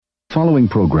Following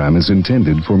program is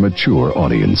intended for mature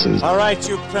audiences. All right,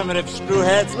 you primitive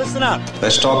screwheads, listen up.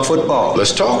 Let's talk football.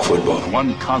 Let's talk football.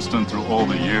 One constant through all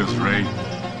the years, Ray,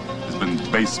 has been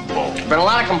baseball. Been a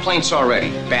lot of complaints already.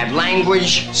 Bad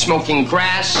language, smoking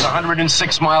grass.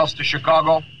 106 miles to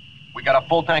Chicago. We got a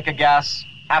full tank of gas,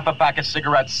 half a pack of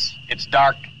cigarettes. It's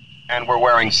dark, and we're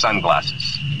wearing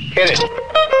sunglasses. Hit it.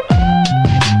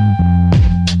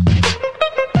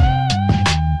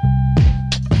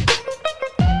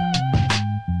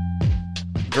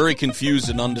 Very confused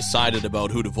and undecided about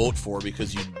who to vote for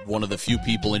because you're one of the few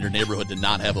people in your neighborhood to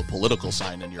not have a political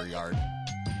sign in your yard.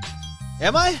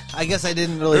 Am I? I guess I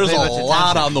didn't really There's pay much a attention.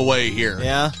 lot on the way here.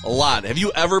 Yeah? A lot. Have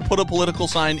you ever put a political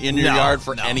sign in your yard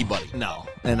for anybody? No,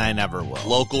 and I never will.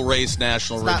 Local race,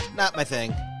 national race? Not my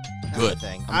thing. Good. My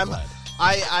thing. I'm glad.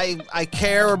 I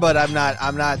care, but I'm not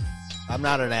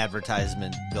an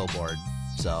advertisement billboard.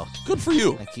 So good for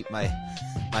you. I keep my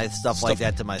stuff like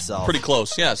that to myself. Pretty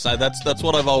close, yes. That's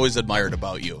what I've always admired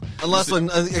about you.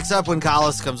 Except when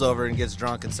Collis comes over and gets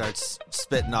drunk and starts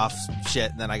spitting off shit,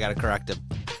 and then I got to correct him.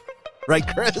 Right,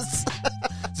 Chris? Does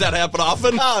that happen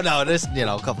often? Oh no, just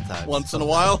a couple times. Once in a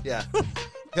while. Yeah.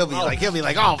 He'll be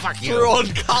like, oh fuck you.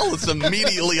 Throwing Collis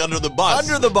immediately under the bus.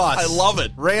 Under the bus. I love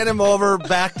it. Ran him over,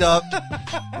 backed up,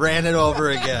 ran it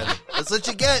over again. That's what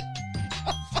you get.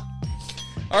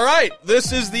 All right,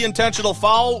 this is the intentional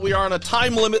foul. We are on a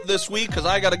time limit this week because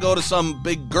I got to go to some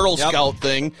big Girl Scout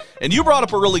thing. And you brought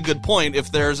up a really good point.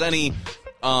 If there's any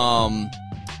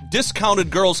discounted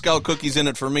Girl Scout cookies in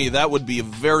it for me, that would be a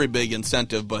very big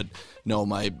incentive. But no,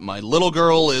 my little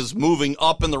girl is moving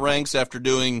up in the ranks after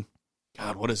doing,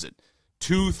 God, what is it,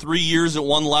 2-3 years at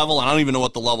one level? I don't even know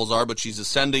what the levels are, but she's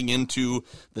ascending into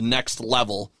the next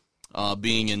level,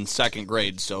 being in second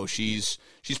grade. So she's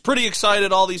pretty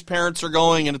excited. All these parents are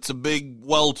going, and it's a big,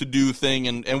 well-to-do thing,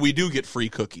 and we do get free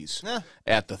cookies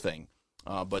at the thing.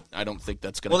 But I don't think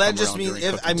that's going to come around. Well, that just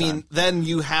means, then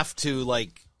you have to,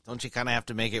 don't you kind of have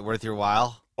to make it worth your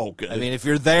while? Oh, good. I mean, if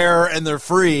you're there and they're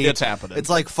free, it's happening. It's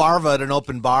like Farva at an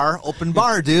open bar. Open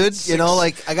bar, dude.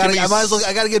 I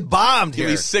gotta get bombed here.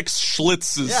 Give me 6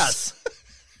 Schlitzes. Yes.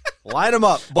 Line them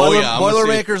up.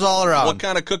 Boilermakers all around. What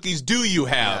kind of cookies do you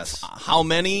have? Yes. How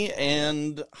many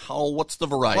and what's the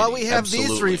variety? Well, we have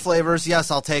these 3 flavors.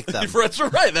 Yes, I'll take them. That's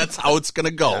right. That's how it's going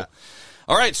to go. Yeah.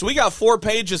 All right, so we got 4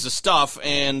 pages of stuff,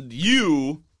 and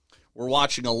you were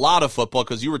watching a lot of football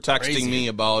because you were texting me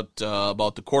about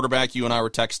the quarterback. You and I were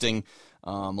texting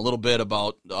a little bit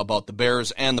about the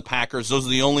Bears and the Packers. Those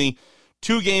are the only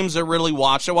 2 games I really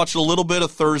watched. I watched a little bit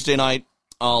of Thursday night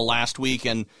last week,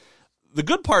 and the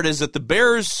good part is that the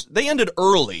Bears, they ended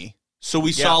early, so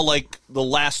we saw the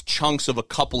last chunks of a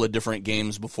couple of different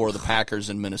games before the Packers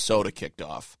and Minnesota kicked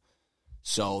off.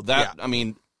 So that,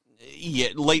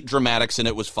 late dramatics in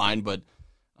it was fine, but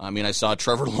I saw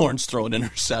Trevor Lawrence throw an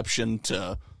interception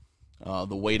to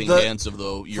the waiting hands of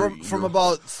from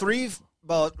about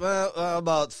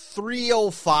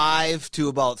 3:05 to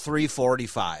about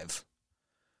 3:45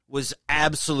 was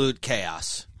absolute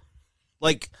chaos.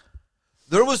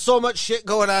 There was so much shit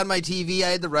going on my TV. I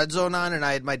had the Red Zone on, and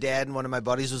I had my dad and one of my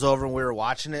buddies was over, and we were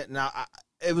watching it. And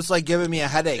it was like giving me a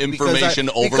headache. Information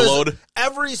overload. Because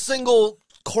every single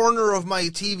corner of my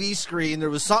TV screen, there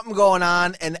was something going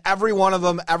on, and every one of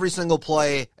them, every single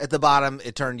play at the bottom,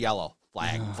 it turned yellow.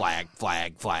 Flag, flag,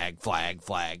 flag, flag, flag,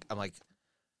 flag. I'm like,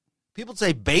 people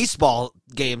say baseball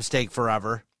games take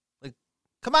forever.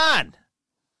 Come on.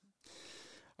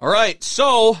 All right,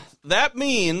 so that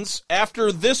means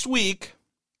after this week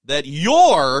that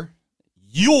your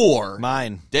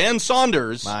mine, Dan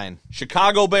Saunders, mine,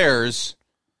 Chicago Bears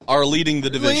are leading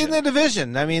the division. Leading the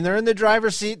division. They're in the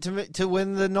driver's seat to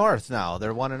win the North now.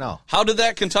 They're 1-0. How did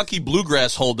that Kentucky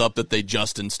Bluegrass hold up that they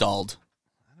just installed?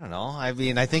 I don't know. I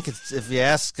think it's, if you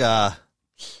ask Bill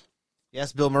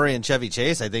Murray and Chevy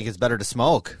Chase, I think it's better to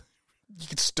smoke. You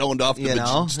get stoned off stoned to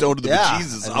the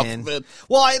bejesus off of it.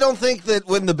 Well, I don't think that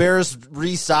when the Bears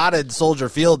resodded Soldier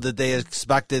Field that they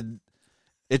expected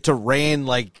it to rain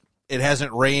like it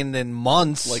hasn't rained in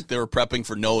months. Like they were prepping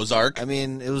for Noah's Ark.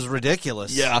 It was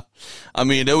ridiculous. Yeah.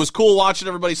 It was cool watching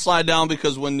everybody slide down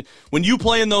because when you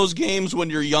play in those games when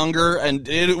you're younger, and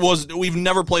we've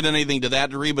never played anything to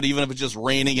that degree, but even if it's just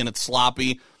raining and it's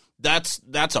sloppy, that's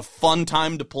a fun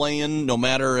time to play in, no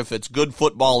matter if it's good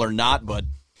football or not. But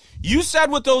you said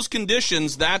with those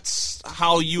conditions, that's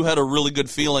how you had a really good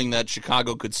feeling that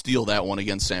Chicago could steal that one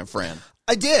against San Fran.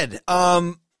 I did.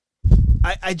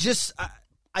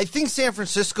 I think San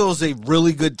Francisco is a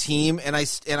really good team, and I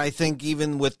think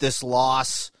even with this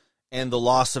loss and the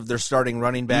loss of their starting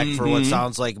running back for what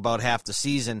sounds like about half the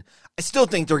season, I still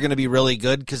think they're going to be really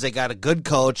good because they got a good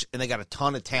coach and they got a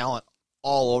ton of talent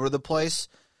all over the place.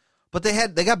 But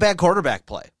they got bad quarterback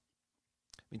play.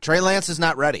 I mean, Trey Lance is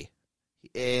not ready,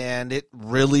 and it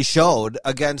really showed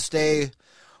against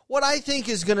what I think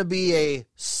is going to be a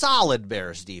solid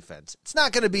Bears defense. It's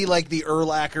not going to be like the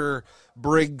Urlacher,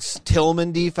 Briggs,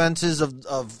 Tillman defenses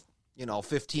of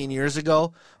 15 years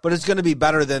ago, but it's going to be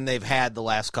better than they've had the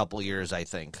last couple years, I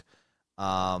think.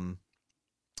 But,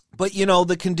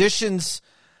 the conditions,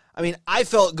 I mean, I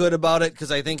felt good about it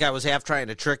because I think I was half trying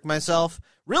to trick myself.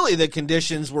 Really, the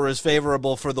conditions were as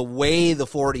favorable for the way the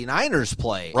 49ers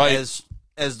play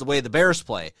as the way the Bears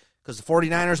play. Because the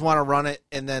 49ers want to run it,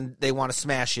 and then they want to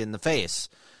smash you in the face.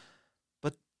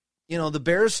 But, the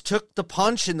Bears took the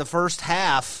punch in the first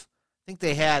half. I think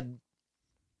they had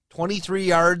 23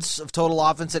 yards of total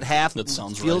offense at half. That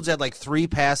sounds right. Fields had like 3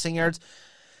 passing yards.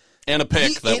 And a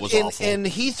pick that was awful. And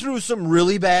he threw some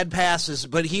really bad passes,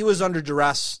 but he was under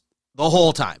duress the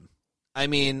whole time. I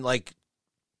mean,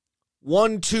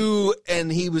 1-2,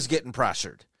 and he was getting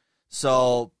pressured.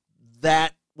 So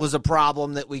that was a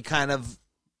problem that we kind of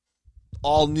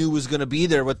all knew was going to be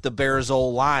there with the Bears'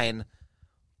 old line.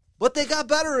 But they got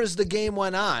better as the game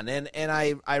went on. And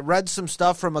I read some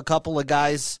stuff from a couple of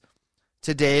guys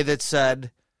today that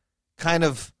said, kind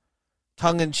of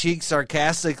tongue-in-cheek,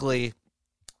 sarcastically,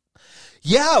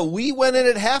 yeah, we went in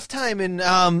at halftime and,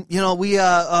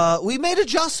 we made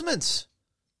adjustments.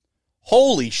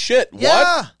 Holy shit, what?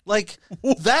 Yeah,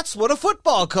 that's what a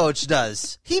football coach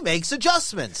does. He makes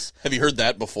adjustments. Have you heard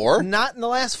that before? Not in the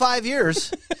last 5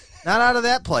 years. Not out of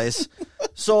that place.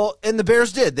 So, and the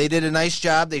Bears did. They did a nice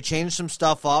job. They changed some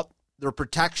stuff up. Their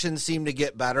protection seemed to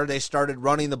get better. They started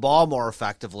running the ball more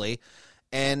effectively.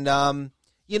 And,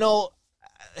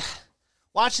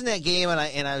 watching that game,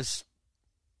 and I was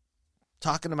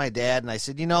talking to my dad, and I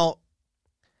said,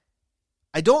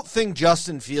 I don't think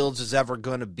Justin Fields is ever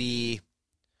going to be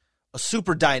a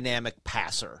super dynamic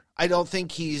passer. I don't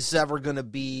think he's ever going to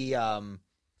be, I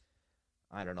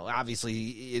don't know, obviously,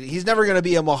 he's never going to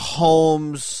be a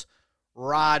Mahomes,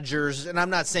 Rodgers, and I'm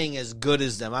not saying as good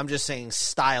as them. I'm just saying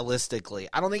stylistically.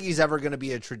 I don't think he's ever going to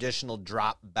be a traditional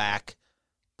drop-back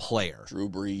player. Drew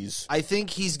Brees. I think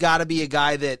he's got to be a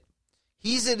guy that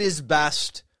he's at his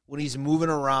best when he's moving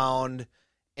around,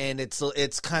 and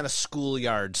it's kind of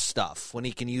schoolyard stuff when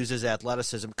he can use his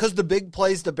athleticism. Because the big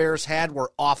plays the Bears had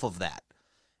were off of that.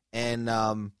 And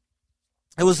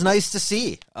it was nice to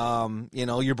see.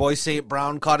 Your boy St.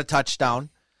 Brown caught a touchdown.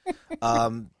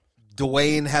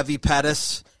 Dwayne Heavy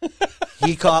Pettis,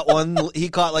 he caught one. He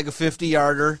caught like a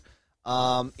 50-yarder.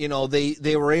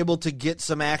 They were able to get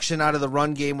some action out of the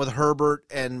run game with Herbert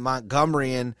and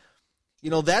Montgomery, and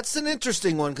that's an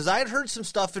interesting one because I had heard some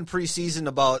stuff in preseason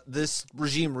about this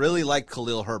regime really liked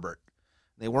Khalil Herbert.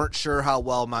 They weren't sure how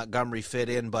well Montgomery fit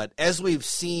in, but as we've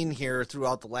seen here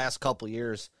throughout the last couple of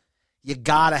years, you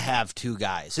gotta have 2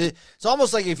 guys. It's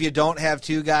almost like if you don't have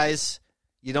 2 guys,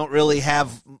 you don't really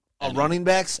have a running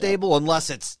back stable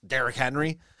unless it's Derrick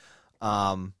Henry.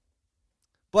 But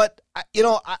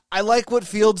I like what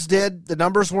Fields did. The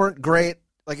numbers weren't great.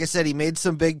 Like I said, he made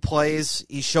some big plays.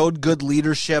 He showed good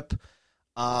leadership.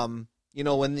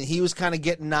 When he was kind of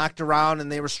getting knocked around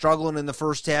and they were struggling in the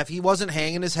first half, he wasn't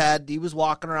hanging his head. He was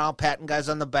walking around, patting guys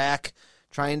on the back,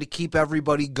 trying to keep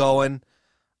everybody going.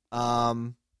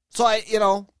 So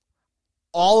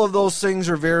all of those things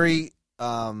are very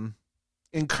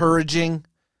encouraging.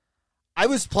 I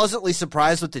was pleasantly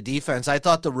surprised with the defense. I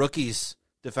thought the rookies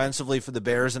defensively for the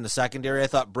Bears in the secondary, I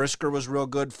thought Brisker was real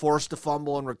good, forced a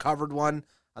fumble and recovered one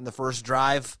on the first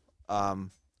drive off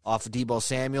of Deebo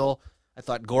Samuel. I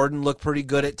thought Gordon looked pretty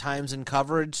good at times in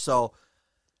coverage. So,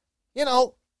 I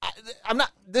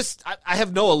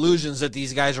have no illusions that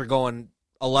these guys are going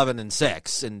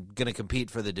 11-6 and going to compete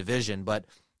for the division, but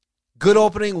good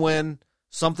opening win,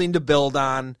 something to build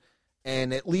on,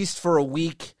 and at least for a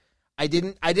week, I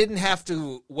didn't have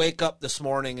to wake up this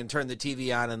morning and turn the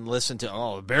TV on and listen to,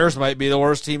 the Bears might be the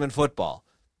worst team in football.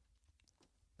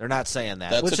 They're not saying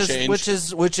that. That's a change.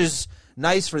 Which is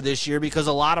nice for this year because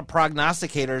a lot of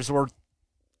prognosticators were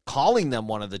calling them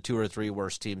one of the 2 or 3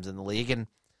 worst teams in the league, and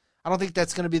I don't think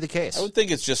that's going to be the case. I would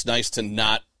think it's just nice to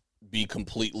not be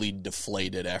completely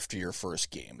deflated after your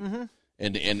first game. Mm-hmm.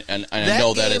 And I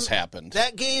know that has happened.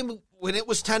 That game, when it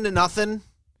was 10-0,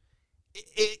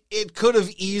 it could have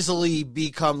easily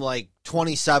become like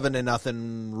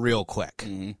 27-0 real quick.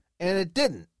 Mm-hmm. And it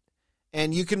didn't.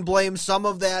 And you can blame some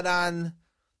of that on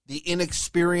the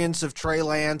inexperience of Trey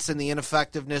Lance and the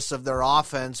ineffectiveness of their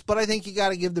offense. But I think you got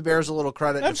to give the Bears a little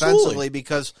credit defensively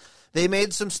because they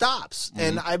made some stops.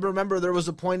 And I remember there was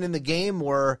a point in the game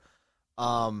where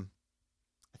I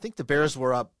think the Bears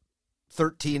were up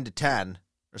 13-10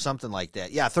 or something like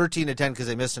that. Yeah, 13-10 because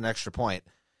they missed an extra point.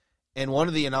 And one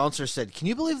of the announcers said, "Can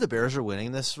you believe the Bears are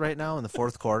winning this right now in the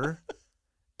fourth quarter?"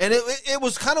 And it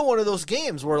was kind of one of those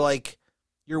games where, like,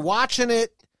 you're watching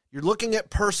it, you're looking at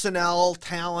personnel,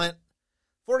 talent.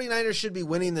 49ers should be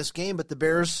winning this game, but the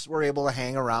Bears were able to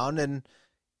hang around, and,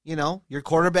 you know, your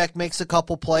quarterback makes a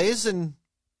couple plays, and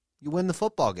you win the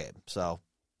football game. So,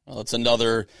 well, it's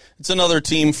another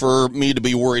team for me to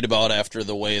be worried about after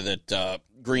the way that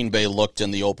Green Bay looked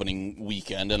in the opening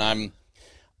weekend, and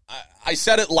I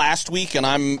said it last week, and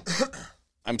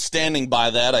I'm standing by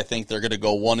that. I think they're going to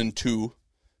go 1-2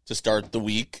 to start the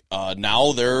week.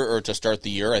 To start the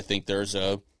year, I think there's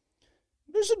a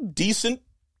decent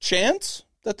chance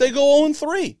that they go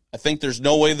 0-3. I think there's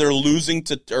no way they're losing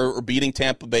or beating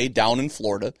Tampa Bay down in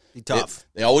Florida. Be tough.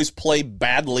 They always play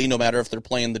badly, no matter if they're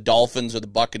playing the Dolphins or the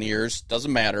Buccaneers.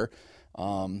 Doesn't matter.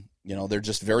 They're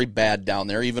just very bad down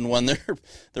there. Even when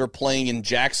they're playing in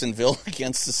Jacksonville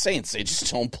against the Saints, they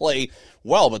just don't play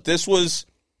well. But this was,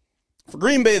 for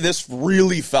Green Bay, this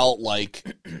really felt like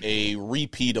a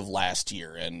repeat of last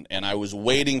year. And I was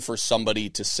waiting for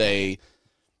somebody to say,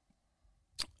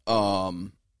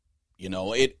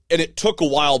 it took a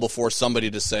while before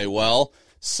somebody to say, well,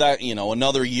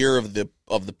 another year of the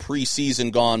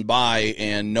preseason gone by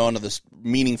and none of the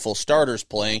meaningful starters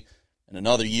playing. And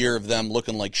another year of them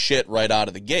looking like shit right out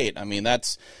of the gate. I mean,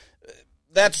 that's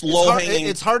low-hanging.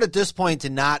 It's hard at this point to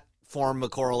not form a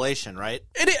correlation, right?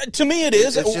 To me, it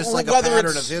is. It's just like a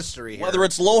pattern of history here. Whether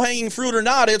it's low-hanging fruit or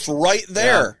not, it's right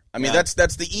there. Yeah. I mean, that's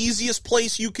the easiest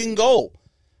place you can go.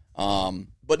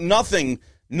 But nothing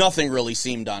really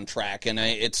seemed on track. And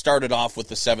it started off with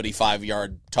the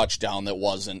 75-yard touchdown that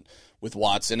wasn't with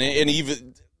Watson. And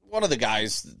even one of the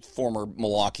guys, former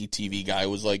Milwaukee TV guy,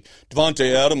 was like,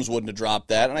 Devontae Adams wouldn't have dropped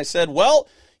that. And I said, well,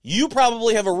 you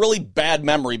probably have a really bad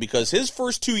memory because his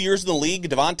first 2 years in the league,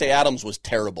 Devontae Adams was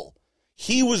terrible.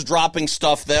 He was dropping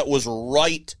stuff that was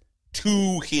right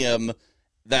to him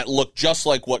that looked just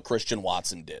like what Christian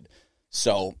Watson did.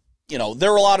 So,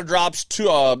 there were a lot of drops.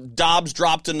 Dobbs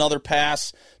dropped another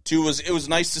pass. It was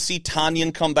nice to see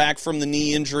Tanyan come back from the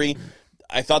knee injury.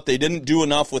 I thought they didn't do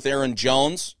enough with Aaron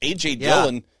Jones. A.J.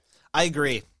 Dillon. I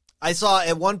agree. I saw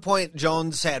at one point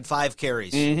Jones had 5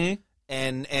 carries,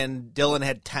 and Dillon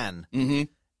had 10. Mm-hmm.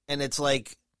 And it's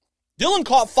like Dillon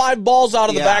caught 5 balls out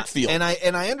of the backfield. And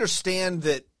I understand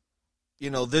that,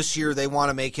 this year they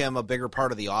want to make him a bigger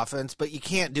part of the offense, but you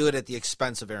can't do it at the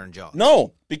expense of Aaron Jones.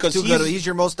 No, because he's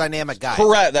your most dynamic guy.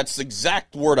 Correct. That's the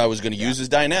exact word I was going to use is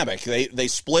dynamic. They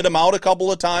split him out a couple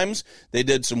of times. They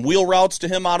did some wheel routes to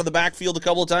him out of the backfield a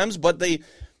couple of times, but they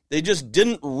just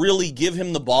didn't really give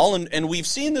him the ball, and we've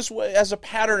seen this as a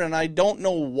pattern, and I don't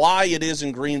know why it is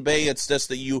in Green Bay. It's just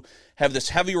that you have this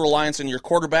heavy reliance on your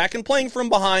quarterback, and playing from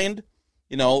behind,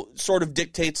 sort of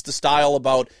dictates the style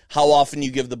about how often you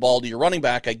give the ball to your running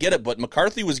back. I get it, but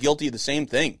McCarthy was guilty of the same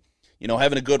thing,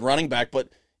 having a good running back, but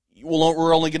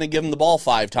we're only going to give him the ball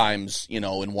 5 times, in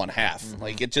one half. Mm-hmm.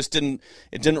 Like, it didn't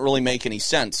really make any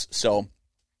sense. So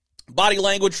body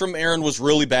language from Aaron was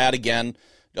really bad again.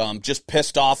 Just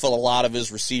pissed off at a lot of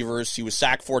his receivers. He was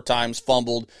sacked 4 times,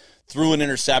 fumbled, threw an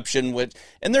interception.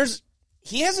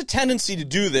 He has a tendency to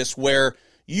do this where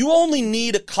you only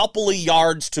need a couple of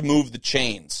yards to move the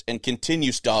chains and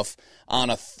continue stuff on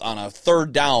a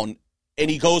third down, and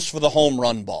he goes for the home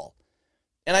run ball.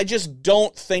 And I just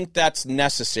don't think that's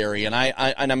necessary. And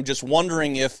I'm just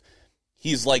wondering if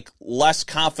he's like less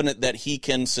confident that he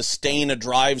can sustain a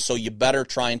drive, so you better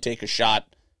try and take a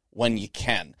shot when you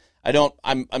can.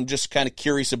 I'm just kind of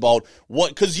curious about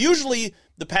because usually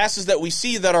the passes that we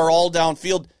see that are all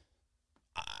downfield,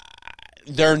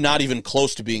 they're not even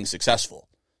close to being successful.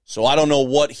 So I don't know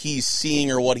what he's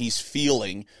seeing or what he's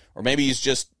feeling, or maybe he's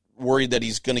just worried that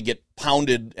he's going to get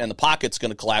pounded and the pocket's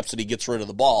going to collapse and he gets rid of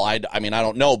the ball. I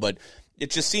don't know, but it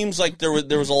just seems like there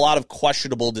was a lot of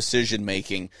questionable decision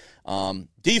making.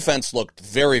 Defense looked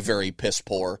very, very piss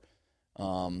poor.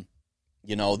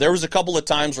 There was a couple of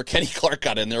times where Kenny Clark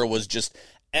got in there, was just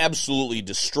absolutely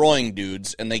destroying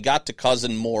dudes, and they got to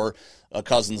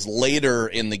Cousins later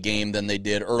in the game than they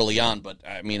did early on. But,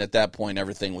 I mean, at that point,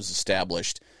 everything was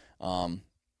established.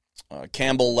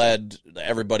 Campbell led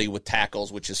everybody with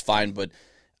tackles, which is fine, but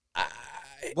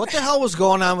what the hell was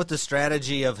going on with the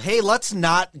strategy of, hey, let's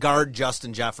not guard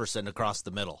Justin Jefferson across the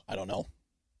middle? I don't know.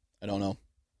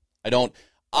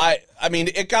 I mean,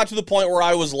 it got to the point where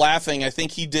I was laughing. I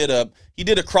think he did a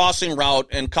crossing route,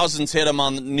 and Cousins hit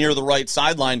him near the right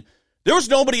sideline. There was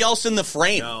nobody else in the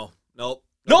frame. Nope.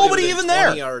 Nobody even there.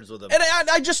 20 yards with him. And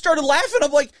I just started laughing.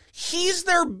 I'm like, he's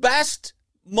their best,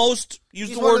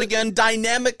 use the word again,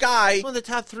 dynamic guy. He's one of the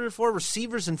top 3 or 4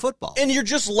 receivers in football. And you're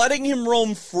just letting him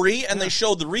roam free, and they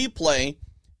showed the replay,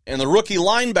 and the rookie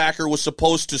linebacker was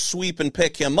supposed to sweep and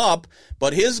pick him up,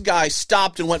 but his guy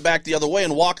stopped and went back the other way,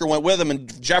 and Walker went with him,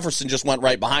 and Jefferson just went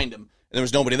right behind him. And there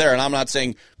was nobody there. And I'm not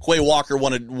saying Quay Walker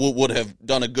would have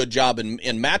done a good job in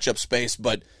matchup space,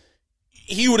 but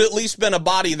he would at least been a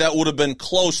body that would have been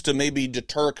close to maybe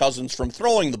deter Cousins from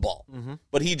throwing the ball. Mm-hmm.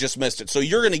 But he just missed it. So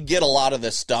you're going to get a lot of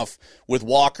this stuff with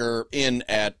Walker in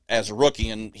as a rookie,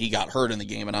 and he got hurt in the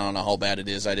game, and I don't know how bad it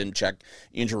is. I didn't check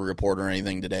injury report or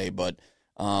anything today, but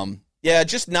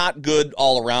just not good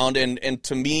all around. And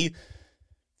to me,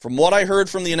 from what I heard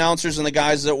from the announcers and the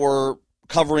guys that were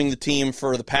covering the team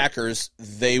for the Packers,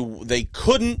 they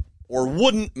couldn't or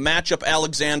wouldn't match up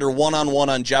Alexander one-on-one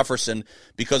on Jefferson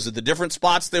because of the different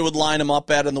spots they would line him up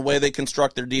at and the way they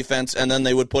construct their defense, and then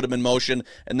they would put him in motion,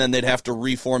 and then they'd have to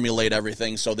reformulate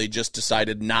everything, so they just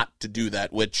decided not to do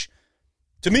that, which,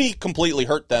 to me, completely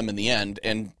hurt them in the end.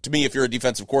 And to me, if you're a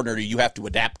defensive coordinator, you have to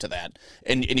adapt to that,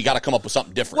 and you got to come up with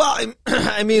something different. Well,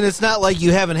 I mean, it's not like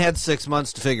you haven't had 6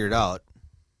 months to figure it out.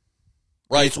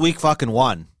 Right. It's week fucking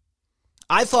 1.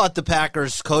 I thought the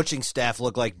Packers coaching staff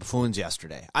looked like buffoons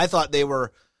yesterday. I thought they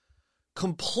were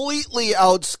completely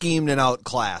out-schemed and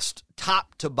outclassed,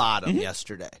 top to bottom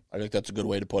yesterday. I think that's a good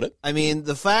way to put it. I mean,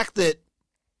 the fact that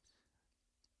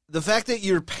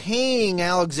you're paying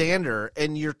Alexander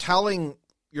and you're telling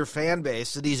your fan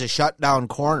base that he's a shutdown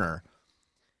corner,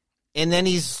 and then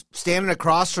he's standing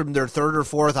across from their 3rd or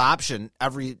 4th option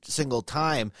every single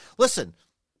time. Listen,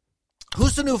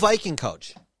 who's the new Viking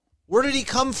coach? Where did he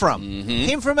come from? Mm-hmm.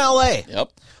 Came from L.A.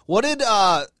 Yep. What did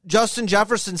Justin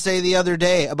Jefferson say the other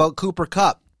day about Cooper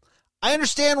Kupp? I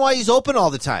understand why he's open all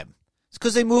the time. It's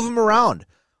because they move him around.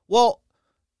 Well,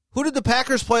 who did the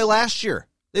Packers play last year?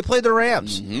 They played the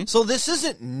Rams. Mm-hmm. So this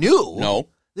isn't new. No.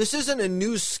 This isn't a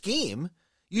new scheme.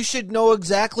 You should know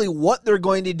exactly what they're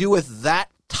going to do with that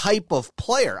type of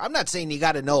player. I'm not saying you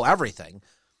got to know everything,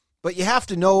 but you have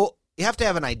to know, you have to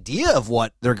have an idea of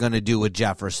what they're going to do with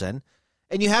Jefferson.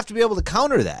 And you have to be able to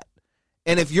counter that.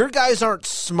 And if your guys aren't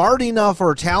smart enough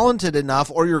or talented enough,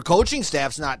 or your coaching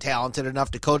staff's not talented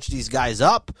enough to coach these guys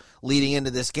up leading into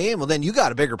this game, well, then you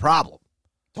got a bigger problem.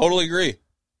 Totally agree.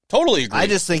 I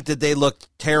just think that they looked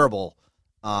terrible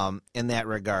in that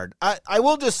regard. I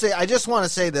will just say, I just want to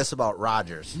say this about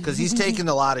Rodgers, because he's taken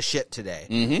a lot of shit today.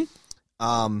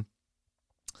 Mm-hmm.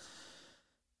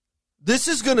 This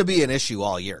is going to be an issue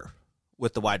all year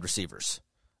with the wide receivers.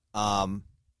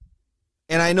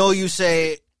 And I know you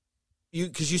say,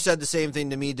 because you said the same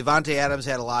thing to me, Devontae Adams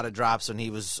had a lot of drops when he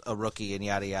was a rookie and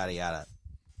yada, yada, yada.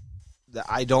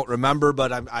 I don't remember,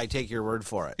 but I take your word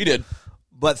for it. He did.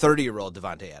 But 30-year-old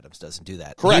Devontae Adams doesn't do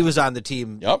that. Correct. He was on the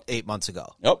team 8 months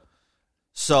ago. Yep.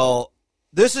 So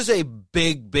this is a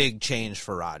big, big change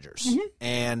for Rodgers. Mm-hmm.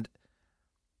 And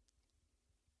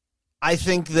I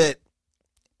think that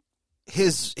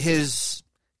his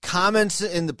comments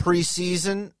in the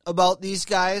preseason about these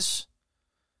guys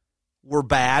were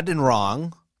bad and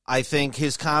wrong. I think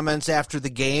his comments after the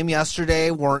game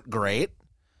yesterday weren't great.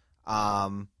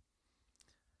 I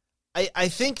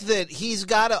think that he's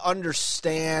got to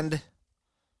understand.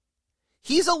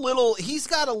 He's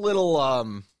got a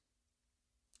little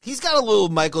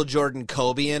Michael Jordan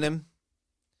Kobe in him.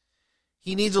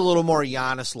 He needs a little more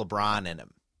Giannis LeBron in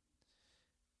him.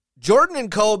 Jordan and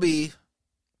Kobe,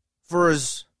 for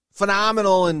as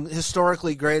phenomenal and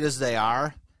historically great as they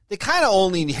are, they kind of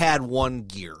only had one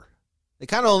gear. They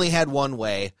kind of only had one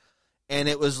way. And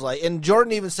it was like, and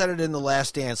Jordan even said it in The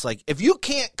Last Dance, like, if you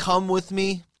can't come with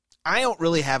me, I don't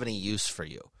really have any use for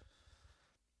you.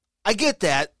 I get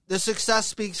that. The success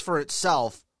speaks for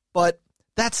itself, but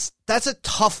that's a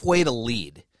tough way to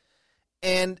lead.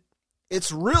 And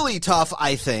it's really tough,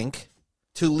 I think,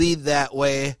 to lead that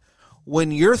way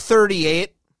when you're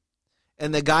 38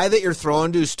 and the guy that you're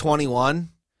throwing to is 21,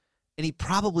 and he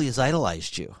probably has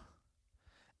idolized you.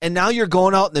 And now you're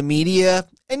going out in the media,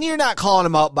 and you're not calling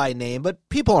him out by name, but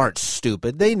people aren't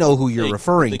stupid. They know who you're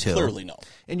referring to. They clearly know.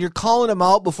 And you're calling him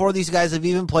out before these guys have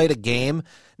even played a game.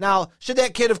 Now, should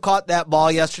that kid have caught that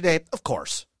ball yesterday? Of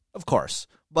course. Of course.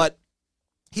 But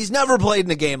he's never played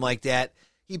in a game like that.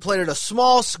 He played at a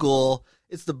small school.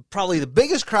 It's probably the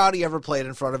biggest crowd he ever played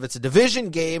in front of. It's a division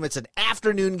game. It's an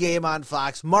afternoon game on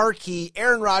Fox. Marquee.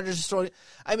 Aaron Rodgers is throwing.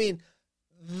 I mean,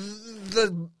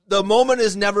 the moment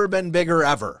has never been bigger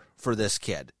ever for this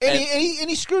kid. And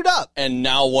he screwed up. And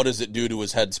now what does it do to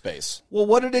his headspace? Well,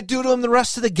 what did it do to him the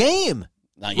rest of the game?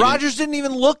 Rodgers didn't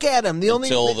even look at him.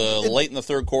 Until late in the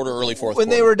third quarter, early fourth when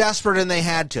quarter. they were desperate and they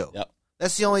had to. Yep.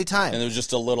 That's the only time. And there was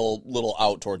just a little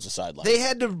out towards the sideline. They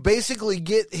had to basically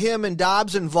get him and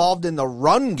Dobbs involved in the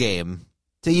run game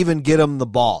to even get him the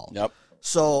ball. Yep.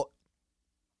 So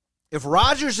if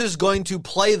Rodgers is going to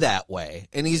play that way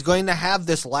and he's going to have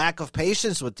this lack of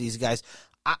patience with these guys,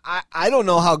 I don't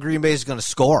know how Green Bay is going to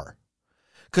score.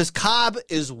 Because Cobb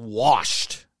is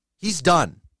washed. He's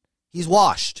done. He's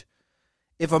washed.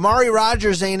 If Amari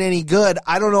Rodgers ain't any good,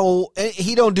 I don't know.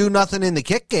 He don't do nothing in the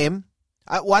kick game.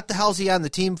 What the hell's he on the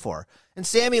team for? And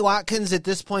Sammy Watkins at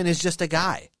this point is just a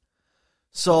guy.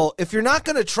 So if you're not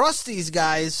going to trust these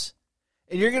guys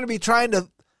and you're going to be trying to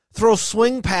throw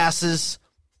swing passes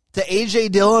to A.J.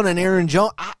 Dillon and Aaron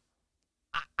Jones,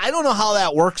 I don't know how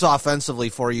that works offensively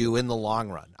for you in the long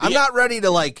run. I'm not ready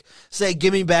to say,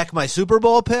 give me back my Super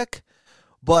Bowl pick,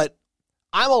 but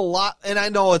I'm a lot, and I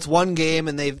know it's one game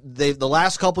and they've the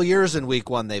last couple years in week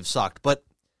one they've sucked, but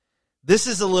this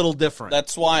is a little different.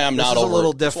 That's why I'm not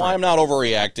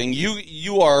overreacting.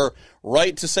 You are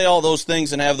right to say all those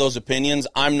things and have those opinions.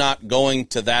 I'm not going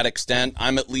to that extent.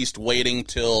 I'm at least waiting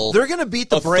till they're going to beat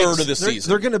the brakes. Third of the season.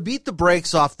 They're going to beat the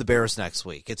brakes off the Bears next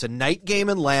week. It's a night game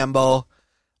in Lambeau.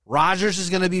 Rodgers is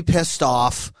going to be pissed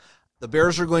off. The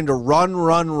Bears are going to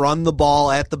run the ball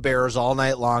at the Bears all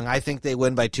night long. I think they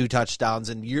win by 2 touchdowns,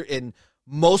 and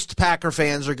most Packer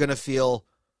fans are going to feel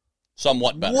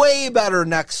somewhat better. Way better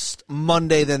next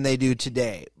Monday than they do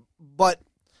today. But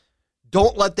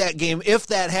don't let that game, if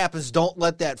that happens, don't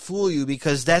let that fool you,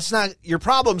 because your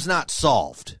problem's not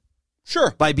solved.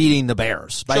 Sure. By beating the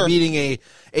Bears. By beating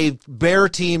a Bear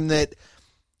team that,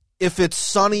 if it's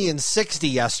sunny and 60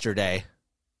 yesterday,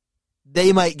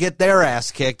 they might get their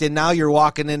ass kicked, and now you're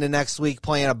walking into next week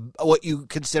playing what you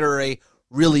consider a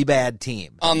really bad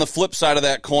team. On the flip side of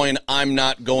that coin, I'm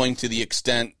not going to the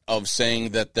extent of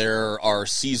saying that there are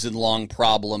season-long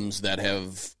problems that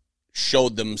have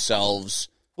showed themselves.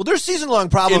 Well, there's season-long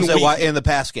problems in the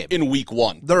pass game. In week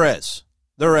one. There is.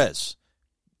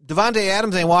 Devontae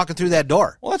Adams ain't walking through that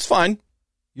door. Well, that's fine.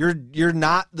 You're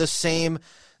not the same.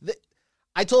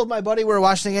 I told my buddy we were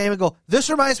watching the game and go, this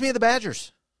reminds me of the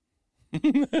Badgers.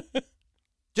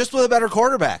 Just with a better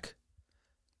quarterback.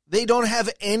 They don't have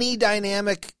any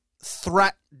dynamic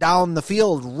threat down the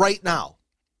field right now.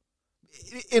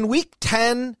 In week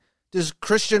 10, does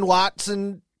Christian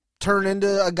Watson turn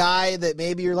into a guy that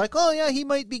maybe you're like, oh, yeah, he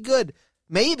might be good?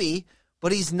 Maybe,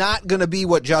 but he's not going to be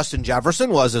what Justin Jefferson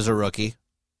was as a rookie,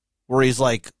 where he's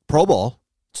like Pro Bowl.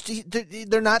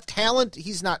 They're not talented.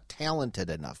 He's not talented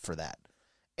enough for that.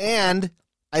 And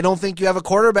I don't think you have a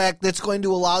quarterback that's going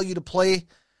to allow you to play,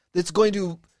 that's going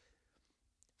to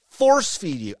force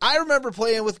feed you. I remember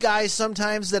playing with guys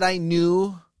sometimes that I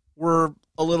knew were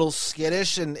a little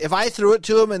skittish, and if I threw it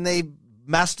to them and they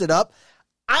messed it up,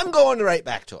 I'm going right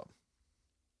back to them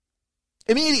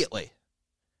immediately.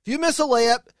 If you miss a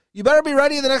layup, you better be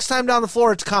ready the next time down the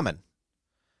floor. It's coming.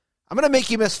 I'm going to make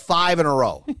you miss 5 in a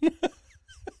row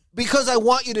because I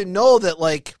want you to know that,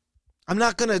 I'm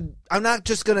not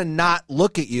just going to not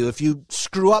look at you if you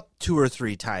screw up 2 or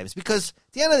 3 times, because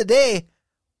at the end of the day,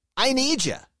 I need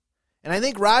you. And I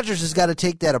think Rodgers has got to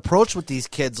take that approach with these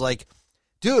kids.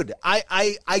 Dude,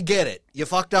 I get it. You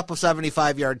fucked up a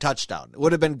 75-yard touchdown. It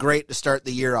would have been great to start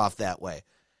the year off that way.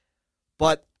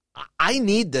 But I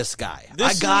need this guy.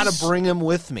 I got to bring him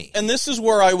with me. And this is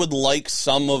where I would like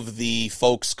some of the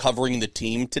folks covering the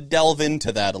team to delve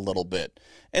into that a little bit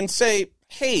and say,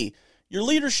 hey, your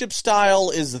leadership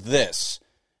style is this.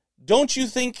 Don't you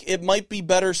think it might be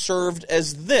better served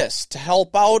as this to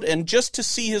help out and just to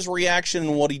see his reaction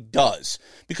and what he does?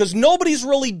 Because nobody's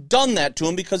really done that to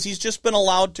him, because he's just been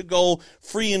allowed to go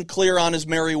free and clear on his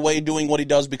merry way doing what he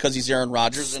does because he's Aaron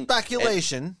Rodgers.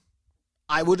 Speculation.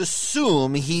 I would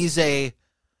assume he's look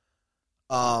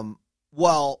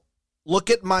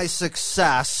at my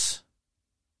success.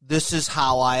 This is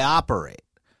how I operate.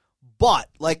 But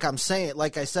like I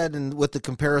said with the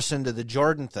comparison to the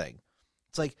Jordan thing,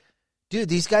 it's like, dude,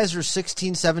 these guys are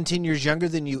 16, 17 years younger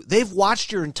than you. They've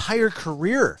watched your entire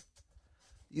career.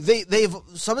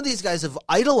 Some of these guys have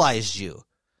idolized you.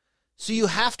 So you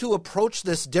have to approach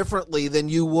this differently than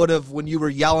you would have when you were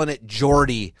yelling at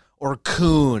Jordy or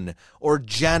Kuhn or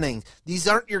Jennings. These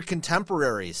aren't your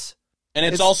contemporaries. And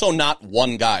it's also not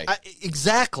one guy.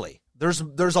 Exactly. There's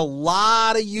a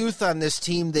lot of youth on this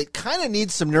team that kind of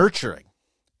needs some nurturing.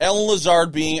 Allen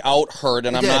Lazard being out hurt,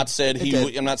 and I'm not saying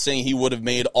he would have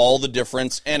made all the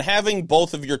difference. And having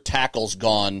both of your tackles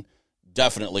gone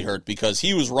definitely hurt, because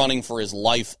he was running for his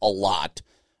life a lot.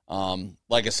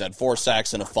 Like I said, 4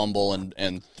 sacks and a fumble,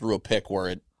 and threw a pick where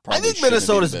it I think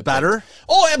Minnesota's better.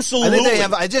 Oh, absolutely.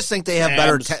 I just think they have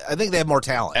better. I think they have more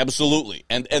talent. Absolutely,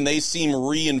 and they seem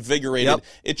reinvigorated. Yep.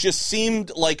 It just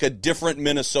seemed like a different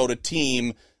Minnesota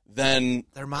team than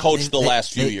coached the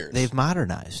last few years. They've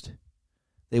modernized.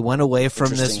 They went away from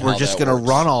this. We're just going to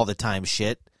run all the time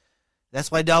shit. That's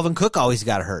why Dalvin Cook always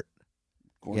got hurt.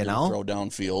 We're going to throw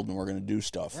downfield and we're going to do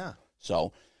stuff. Yeah.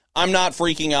 So I'm not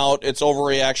freaking out. It's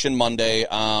Overreaction Monday.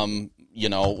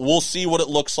 We'll see what it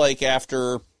looks like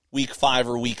after week 5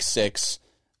 or week 6.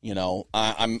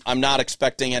 I'm not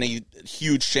expecting any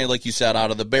huge change, like you said,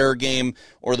 out of the Bear game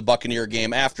or the Buccaneer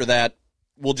game. After that,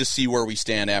 we'll just see where we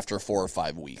stand after 4 or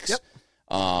 5 weeks. Yep.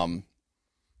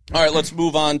 All right, let's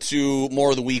move on to more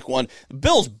of the week 1. The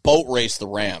Bills boat raced the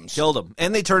Rams. Killed them.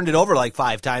 And they turned it over like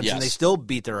 5 times, Yes. and they still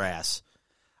beat their ass.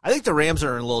 I think the Rams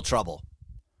are in a little trouble.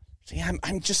 See,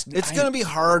 It's going to be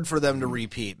hard for them to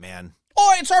repeat, man.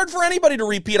 Oh, it's hard for anybody to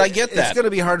repeat. I get that. It's going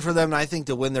to be hard for them, I think,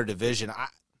 to win their division.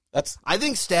 I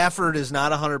think Stafford is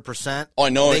not 100%. Oh, I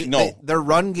know. Their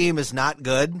run game is not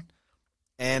good.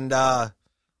 And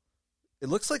it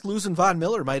looks like losing Von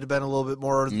Miller might have been a little bit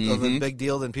more of a big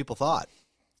deal than people thought.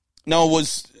 No,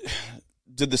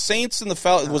 did the Saints and the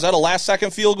Falcons, was that a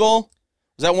last-second field goal?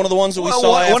 Was that one of the ones that we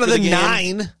saw after one of the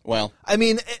game? 9. Well, I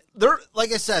mean,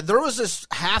 like I said, there was this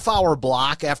half-hour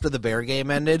block after the Bear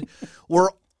game ended where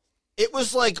it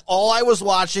was like all I was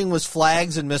watching was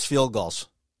flags and missed field goals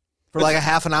for like a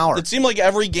half an hour. It seemed like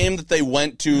every game that they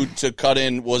went to cut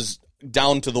in was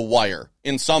down to the wire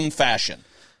in some fashion.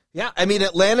 Yeah, I mean,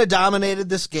 Atlanta dominated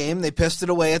this game. They pissed it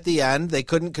away at the end. They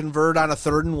couldn't convert on a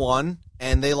 3rd and 1,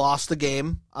 and they lost the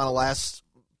game on a last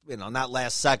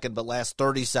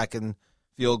 30-second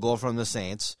field goal from the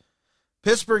Saints.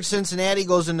 Pittsburgh, Cincinnati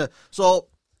goes into – so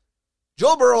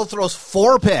Joe Burrow throws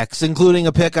 4 picks, including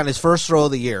a pick on his first throw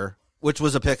of the year, which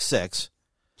was a pick 6.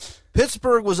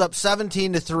 Pittsburgh was up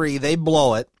 17-3. They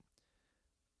blow it.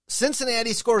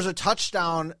 Cincinnati scores a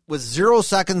touchdown with 0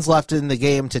 seconds left in the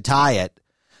game to tie it.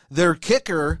 Their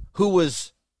kicker, who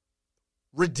was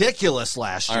ridiculous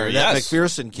last year, that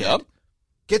McPherson kid,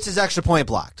 gets his extra point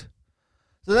blocked.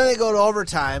 So then they go to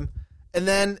overtime, and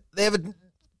then they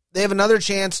have another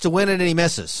chance to win it, and he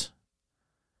misses.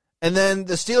 And then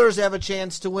the Steelers have a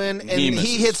chance to win, and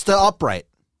he hits the upright.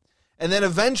 And then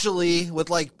eventually, with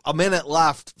like a minute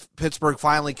left, Pittsburgh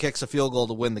finally kicks a field goal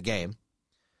to win the game.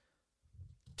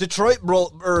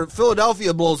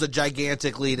 Philadelphia blows a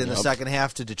gigantic lead in the second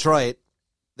half to Detroit.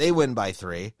 They win by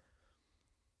 3.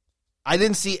 I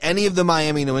didn't see any of the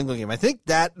Miami-New England game. I think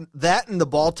that and the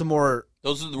Baltimore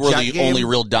those were the only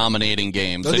real dominating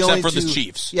games, except for the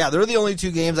Chiefs. Yeah, they're the only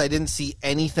 2 games I didn't see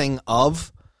anything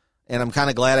of, and I'm kind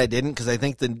of glad I didn't because I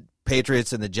think the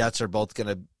Patriots and the Jets are both going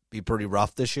to be pretty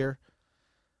rough this year.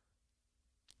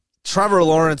 Trevor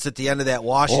Lawrence at the end of that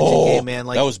Washington game, man.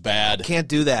 Like, that was bad. Can't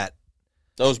do that.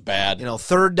 That was bad.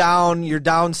 3rd down, you're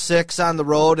down 6 on the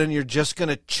road, and you're just going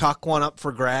to chuck one up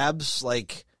for grabs.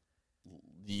 Like,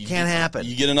 can't happen.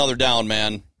 You get another down,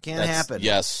 man. Can't happen.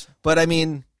 Yes. But, I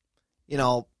mean,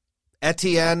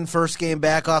 Etienne, first game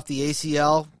back off the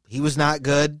ACL, he was not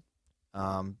good.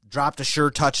 Dropped a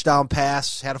sure touchdown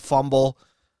pass, had a fumble.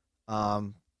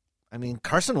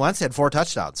 Carson Wentz had 4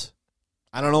 touchdowns.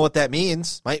 I don't know what that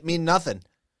means. Might mean nothing.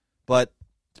 But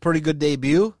it's a pretty good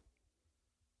debut.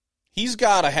 He's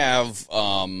got to have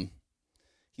the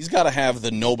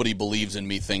nobody believes in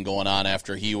me thing going on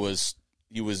after he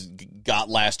got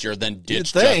last year, then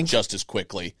ditched just as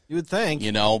quickly. You would think.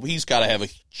 He's got to have a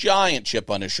giant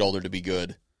chip on his shoulder to be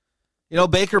good.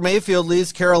 Baker Mayfield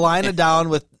leaves Carolina down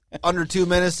with under 2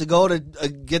 minutes to go to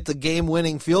get the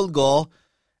game-winning field goal,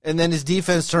 and then his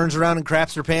defense turns around and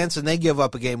craps their pants, and they give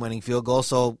up a game-winning field goal,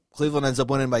 so Cleveland ends up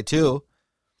winning by 2.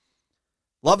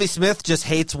 Lovie Smith just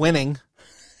hates winning.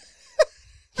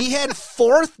 He had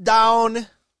 4th down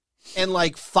and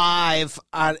like 5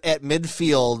 at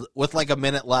midfield with like a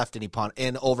minute left, and he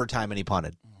in overtime, and he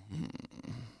punted.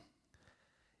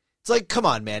 It's like, come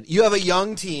on, man. You have a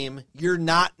young team. You're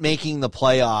not making the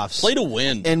playoffs. Play to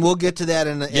win. And we'll get to that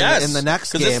in the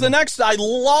next game. Because it's the next. I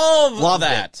love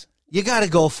that. You got to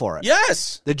go for it.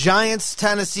 Yes. The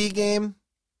Giants-Tennessee game.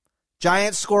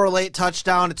 Giants score a late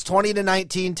touchdown. It's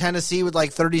 20-19 Tennessee with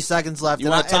like 30 seconds left. You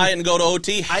want to tie it and go to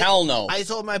OT? Hell no. I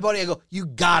told my buddy, I go, you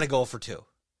got to go for 2.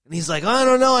 And he's like, I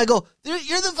don't know. I go, you're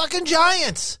the fucking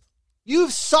Giants.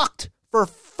 You've sucked for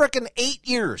frickin' 8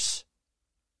 years.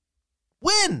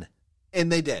 Win.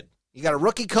 And they did. You got a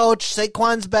rookie coach.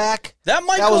 Saquon's back. That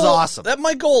was awesome. That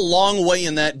might go a long way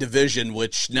in that division,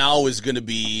 which now is going to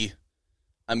be...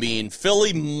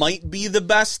 Philly might be the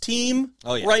best team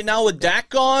right now with Dak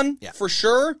gone, for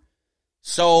sure.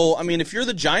 So, if you're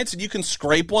the Giants and you can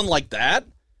scrape one like that,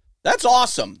 That's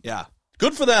awesome. Yeah.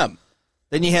 Good for them.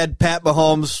 Then you had Pat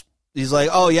Mahomes. He's like,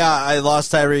 oh, yeah, I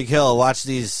lost Tyreek Hill. Watch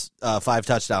these 5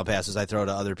 touchdown passes I throw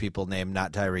to other people named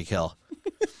not Tyreek Hill.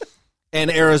 And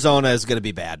Arizona is going to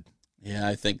be bad. Yeah,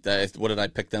 I think that. What did I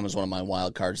pick them as one of my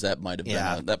wild cards? That might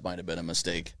have been a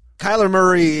mistake. Kyler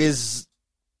Murray is,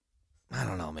 I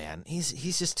don't know, man. He's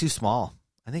just too small.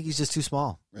 I think he's just too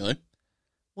small. Really?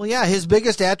 Well, yeah, his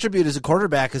biggest attribute as a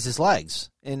quarterback is his legs.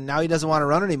 And now he doesn't want to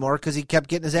run anymore because he kept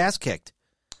getting his ass kicked.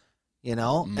 You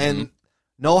know? Mm-hmm. And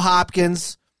no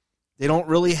Hopkins. They don't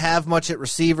really have much at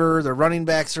receiver. Their running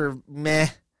backs are meh.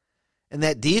 And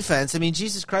that defense, I mean,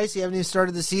 Jesus Christ, you haven't even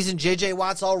started the season. J.J.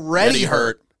 Watt's already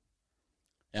hurt.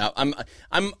 Yeah,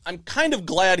 I'm kind of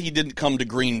glad he didn't come to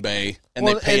Green Bay and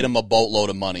they paid him a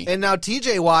boatload of money. And now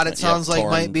T.J. Watt, it sounds like,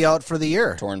 might be out for the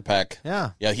year. Torn pec.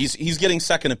 Yeah. Yeah, he's getting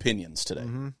second opinions today.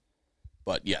 Mm-hmm.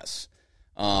 But yes.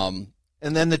 And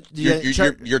then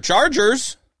your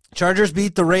Chargers. Chargers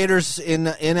beat the Raiders in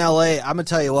L.A. I'm going to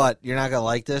tell you what, you're not going to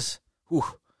like this. Whew.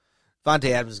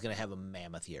 Devontae Adams is going to have a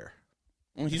mammoth year.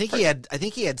 Well, I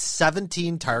think he had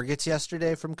 17 targets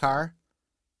yesterday from Carr.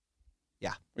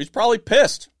 Yeah, he's probably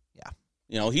pissed. Yeah,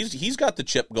 you know he's got the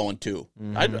chip going too.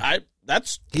 Mm-hmm.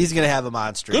 He's going to have a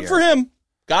monster. Good year. For him.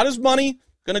 Got his money.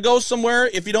 Going to go somewhere.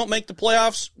 If you don't make the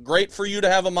playoffs, great for you to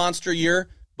have a monster year.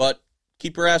 But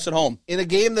keep your ass at home. In a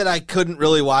game that I couldn't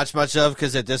really watch much of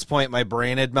because at this point my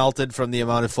brain had melted from the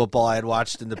amount of football I had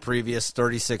watched in the previous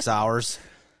 36 hours.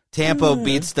 Tampa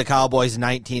beats the Cowboys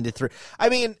 19-3. I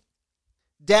mean,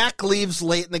 Dak leaves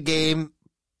late in the game,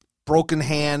 broken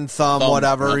hand, thumb,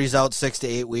 whatever. Yep. He's out 6 to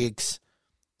 8 weeks.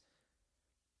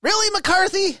 Really,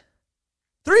 McCarthy?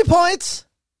 3 points?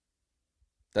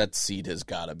 That seat has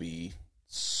got to be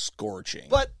scorching.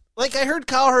 But, like I heard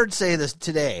Cowherd say this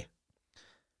today,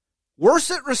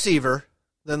 worse at receiver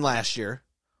than last year,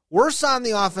 worse on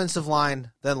the offensive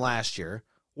line than last year,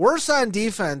 worse on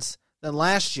defense than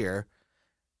last year.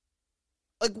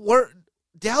 Like,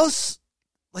 Dallas,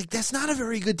 like, that's not a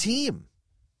very good team.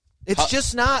 It's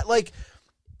just not, like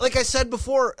I said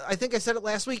before, I think I said it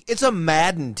last week, it's a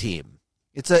Madden team.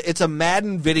 It's a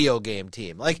Madden video game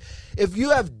team. Like, if you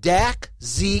have Dak,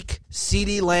 Zeke,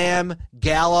 CeeDee Lamb,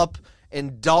 Gallup,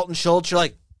 and Dalton Schultz, you're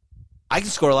like, I can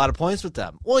score a lot of points with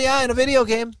them. Well, yeah, in a video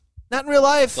game. Not in real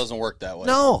life. It doesn't work that way.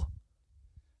 No.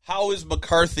 How is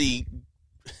McCarthy...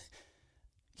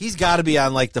 He's got to be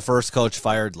on, like, the first coach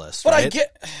fired list, but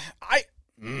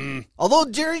right?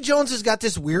 Although Jerry Jones has got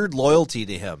this weird loyalty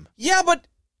to him. Yeah, but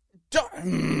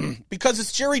because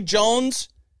it's Jerry Jones,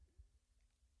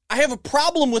 I have a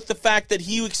problem with the fact that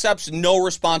he accepts no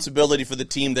responsibility for the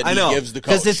team that he gives the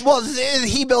coach. Because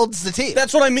he builds the team.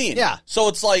 That's what I mean. Yeah. So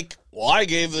it's like, well, I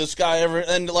gave this guy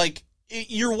and like,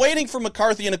 you're waiting for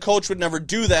McCarthy, and a coach would never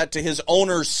do that to his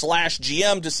owner /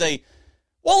 GM to say,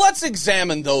 well, let's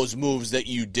examine those moves that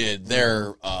you did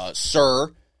there,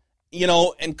 sir, you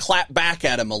know, and clap back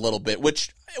at him a little bit, which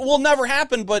will never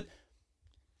happen. But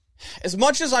as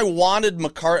much as I wanted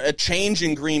a change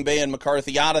in Green Bay and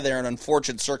McCarthy out of there in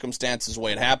unfortunate circumstances the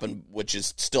way it happened, which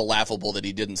is still laughable that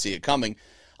he didn't see it coming,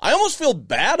 I almost feel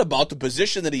bad about the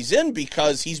position that he's in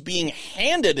because he's being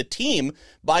handed a team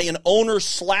by an owner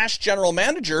 / general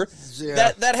manager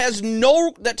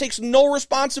that takes no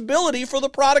responsibility for the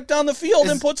product on the field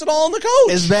and puts it all on the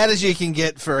coach. As bad as you can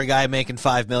get for a guy making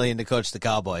 $5 million to coach the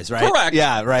Cowboys, right? Correct.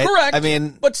 Yeah, right. Correct. I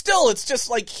mean, but still, it's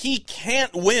just like he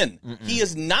can't win. He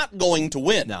is not going to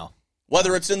win. No,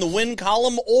 whether it's in the win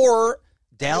column or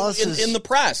Dallas in the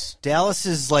press. Dallas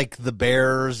is like the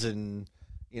Bears and.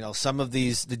 You know, some of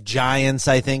the Giants,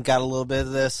 I think, got a little bit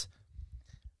of this.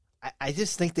 I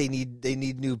just think they need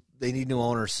new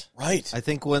owners. Right.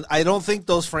 I don't think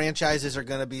those franchises are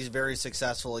going to be very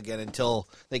successful again until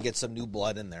they get some new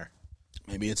blood in there.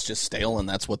 Maybe it's just stale, and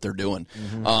that's what they're doing.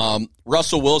 Mm-hmm.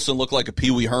 Russell Wilson looked like a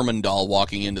Pee Wee Herman doll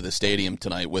walking into the stadium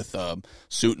tonight with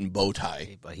suit and bow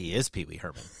tie. But he is Pee Wee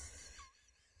Herman.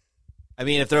 I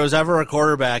mean, if there was ever a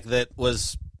quarterback that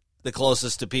was the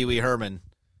closest to Pee Wee Herman,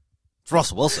 it's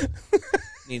Russell Wilson. I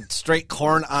mean, straight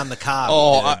corn on the cob.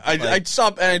 Oh, I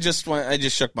stopped and I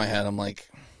just shook my head. I'm like,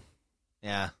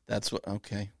 yeah, that's what.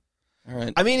 Okay, all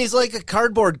right. I mean, he's like a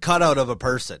cardboard cutout of a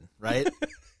person, right?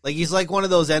 Like he's like one of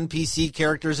those NPC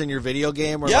characters in your video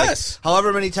game. Where yes. Like,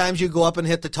 however many times you go up and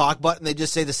hit the talk button, they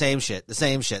just say the same shit.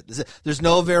 There's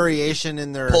no variation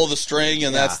in their pull the string,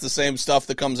 and that's the same stuff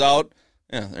that comes out.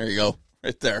 Yeah, there you go,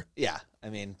 right there. Yeah, I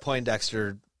mean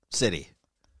Poindexter City.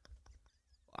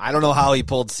 I don't know how he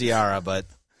pulled Ciara, but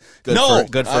good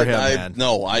for him, man.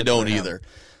 No, I don't either.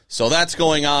 So that's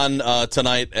going on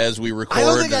tonight as we record. I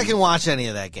don't think I can watch any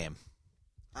of that game.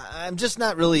 I'm just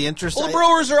not really interested. Well, the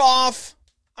Brewers are off.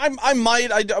 I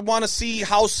might. I want to see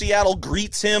how Seattle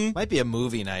greets him. Might be a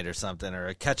movie night or something, or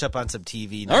a catch up on some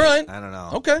TV night. All right. I don't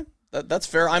know. Okay. That's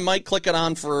fair. I might click it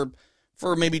on for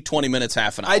maybe 20 minutes,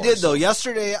 half an hour. I did, though.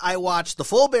 Yesterday, I watched the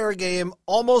full Bear game,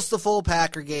 almost the full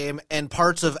Packer game, and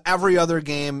parts of every other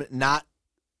game, not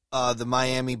the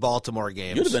Miami-Baltimore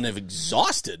games. You'd have been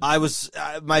exhausted. I was.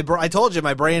 I told you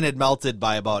my brain had melted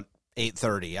by about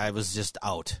 8:30. I was just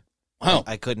out. Wow.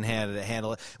 I couldn't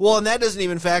handle it. Well, and that doesn't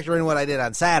even factor in what I did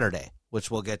on Saturday, which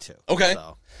we'll get to. Okay.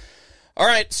 So. All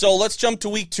right, so let's jump to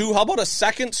week 2. How about a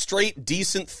second straight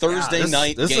decent Thursday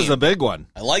night game? This is a big one.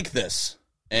 I like this.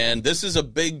 And this is a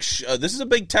big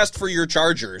test for your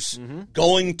Chargers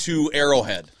going to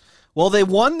Arrowhead. Well, they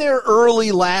won there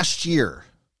early last year,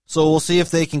 so we'll see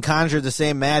if they can conjure the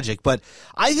same magic. But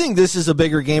I think this is a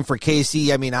bigger game for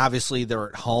KC. I mean, obviously they're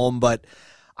at home, but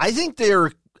I think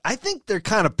they're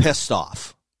kind of pissed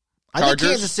off. Chargers? I think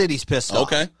Kansas City's pissed off.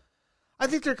 Okay. I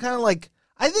think they're kind of like.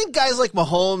 I think guys like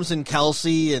Mahomes and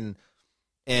Kelsey and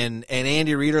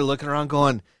Andy Reid are looking around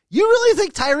going, "You really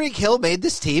think Tyreek Hill made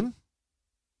this team?"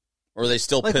 Or are they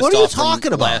still Like, pissed what are you off from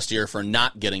talking about? last year for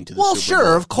not getting to the Super Bowl? Well,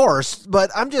 sure, of course, but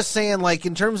I'm just saying, like,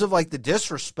 in terms of like the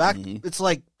disrespect, it's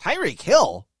like Tyreek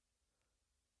Hill.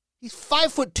 He's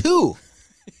 5'2".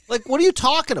 Like, what are you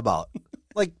talking about?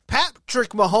 Like, Patrick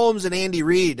Mahomes and Andy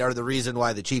Reid are the reason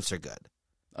why the Chiefs are good.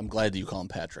 I'm glad that you call him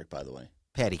Patrick, by the way.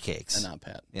 Patty cakes. And not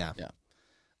Pat. Yeah.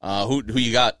 Who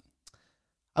you got?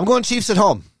 I'm going Chiefs at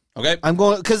home. Okay. I'm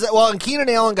going because and Keenan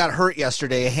Allen got hurt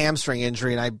yesterday, a hamstring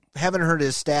injury, and I haven't heard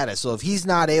his status. So if he's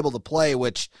not able to play,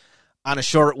 which on a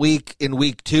short week in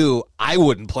week 2, I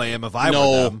wouldn't play him if I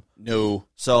were them. No.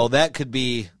 So that could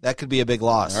be a big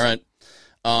loss. All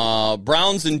right.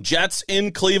 Browns and Jets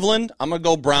in Cleveland. I'm gonna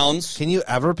go Browns. Can you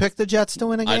ever pick the Jets to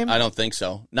win a game? I don't think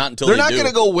so. Not until they're they not do. going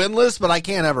to go winless, but I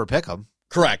can't ever pick them.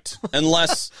 Correct.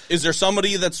 Unless is there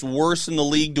somebody that's worse in the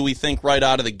league? Do we think right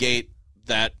out of the gate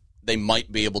that they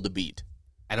might be able to beat?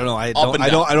 I don't know. I and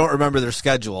don't remember their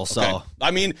schedule. So Okay.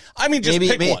 I mean, just maybe,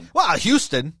 pick one. Well,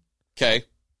 Houston, Okay.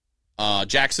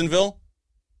 Jacksonville.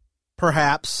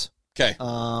 perhaps. Okay.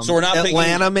 So we're not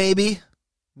Atlanta, picking,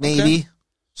 maybe. Okay.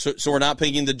 So we're not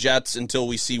picking the Jets until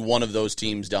we see one of those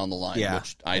teams down the line. Yeah.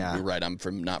 Which you're right. I'm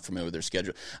not familiar with their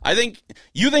schedule.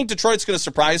 You think Detroit's going to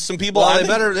surprise some people?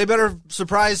 Well, they better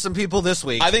surprise some people this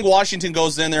week. I think Washington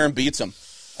goes in there and beats them.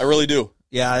 I really do.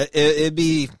 Yeah, it'd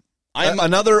be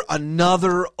another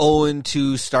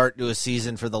 0-2 start to a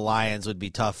season for the Lions would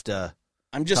be tough to.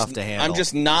 Tough to handle. I'm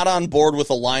just not on board with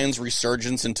the Lions'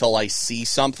 resurgence until I see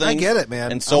something. I get it,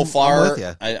 man. And so I'm far, with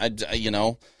you. I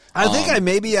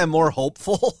think I'm more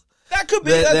hopeful that could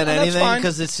be than anything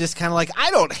because it's just kind of like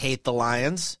I don't hate the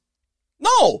Lions.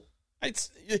 No,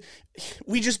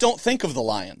 we just don't think of the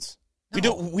Lions.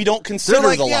 No. We don't consider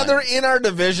They're the Lions. they're in our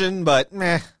division, but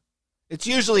meh. It's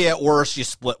usually at worst you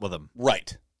split with them.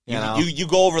 Right. You You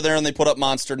go over there and they put up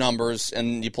monster numbers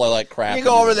and you play like crap. You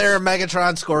go over there and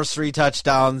Megatron scores 3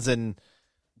 touchdowns and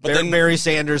Barry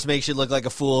Sanders makes you look like a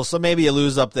fool, so maybe you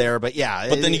lose up there. But yeah.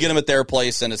 But then you get them at their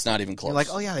place and it's not even close. You're like,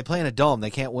 oh yeah, they play in a dome. They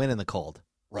can't win in the cold.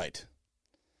 Right.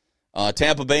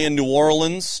 Tampa Bay and New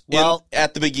Orleans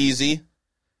at the Big Easy.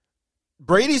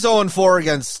 Brady's 0-4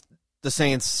 against the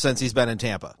Saints since he's been in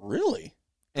Tampa. Really?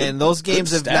 And those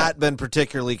games have not been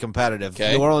particularly competitive.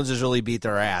 Okay. New Orleans has really beat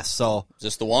their ass. So is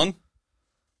this the one?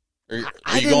 Or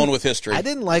are you going with history? I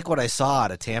didn't like what I saw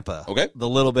out of Tampa. Okay. The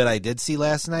little bit I did see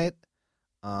last night.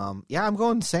 I'm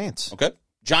going Saints. Okay.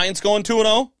 Giants going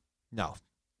 2-0? No.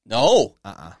 No.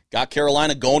 Uh-uh. Got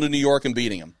Carolina going to New York and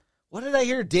beating them. What did I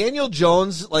hear? Daniel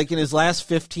Jones, like in his last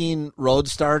 15 road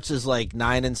starts, is like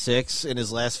 9-6. In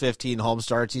his last 15 home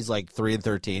starts, he's like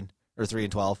 3-13 or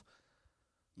 3-12.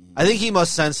 I think he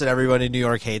must sense that everyone in New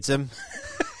York hates him.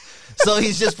 So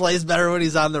he just plays better when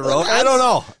he's on the road. I don't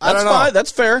know. That's fine.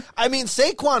 That's fair. I mean,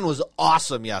 Saquon was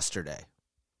awesome yesterday.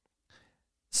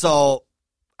 So,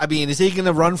 I mean, is he going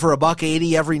to run for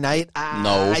 $180 every night?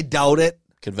 No. I doubt it.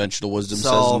 Conventional wisdom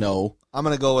So, says no. I'm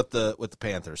going to go with the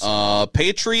Panthers.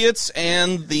 Patriots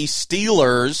and the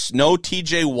Steelers. No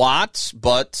TJ Watt,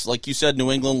 but like you said,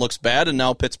 New England looks bad, and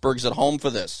now Pittsburgh's at home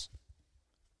for this.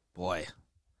 Boy,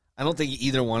 I don't think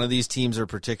either one of these teams are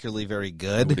particularly very I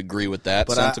good. would agree with that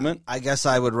But sentiment. I guess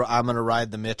I'm going to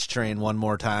ride the Mitch train one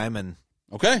more time, and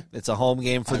Okay. it's a home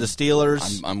game for the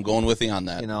Steelers. I'm going with you on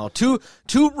that. You know, two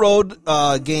road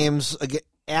games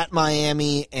at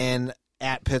Miami and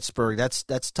at Pittsburgh. That's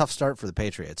a tough start for the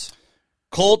Patriots.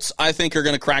 Colts, I think, are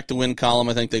going to crack the win column.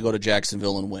 I think they go to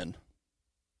Jacksonville and win.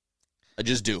 I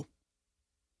just do.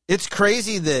 It's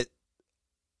crazy that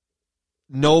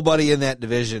nobody in that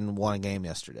division won a game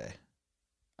yesterday.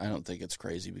 I don't think it's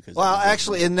crazy because. Well,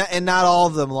 actually, and not all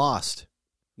of them lost.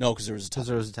 No, because there was a tie. Because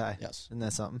there was a tie. Yes. Isn't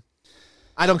that something?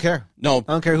 I don't care. No,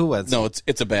 I don't care who wins. No,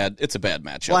 it's a bad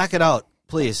matchup. Black it out,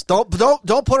 please. Don't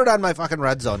put it on my fucking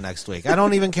red zone next week. I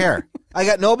don't even care. I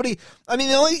got nobody. I mean,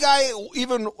 the only guy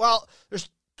there's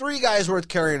 3 guys worth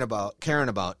caring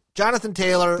about. Jonathan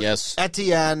Taylor, yes,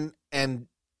 Etienne, and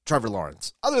Trevor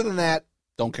Lawrence. Other than that,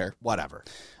 don't care. Whatever.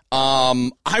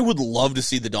 I would love to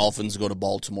see the Dolphins go to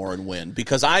Baltimore and win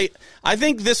because I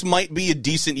think this might be a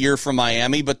decent year for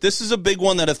Miami, but this is a big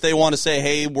one that if they want to say,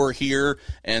 hey, we're here,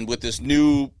 and with this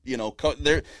new,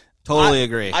 Totally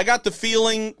agree. I got the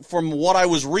feeling from what I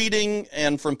was reading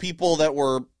and from people that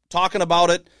were talking about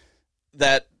it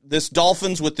that this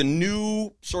Dolphins with the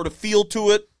new sort of feel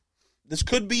to it, this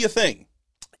could be a thing.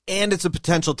 And it's a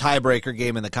potential tiebreaker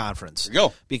game in the conference. There you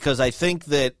go. Because I think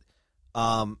that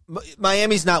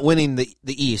Miami's not winning the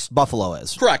East. Buffalo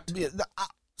is. Correct.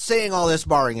 Saying all this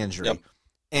barring injury. Yep.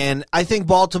 And I think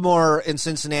Baltimore and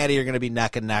Cincinnati are going to be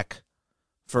neck and neck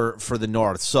for the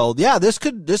North. So, yeah, this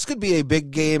could be a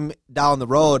big game down the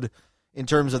road in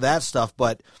terms of that stuff.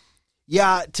 But,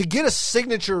 yeah, to get a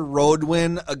signature road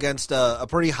win against a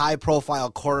pretty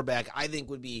high-profile quarterback, I think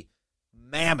would be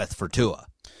mammoth for Tua.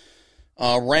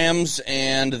 Rams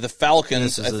and the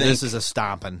Falcons. This is a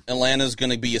stomping. Atlanta's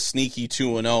going to be a sneaky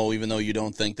 2-0, even though you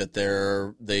don't think that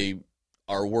they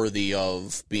are worthy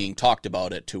of being talked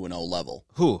about at 2-0 level.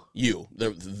 Who? You,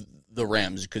 the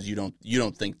Rams, because you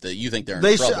don't think that you think they're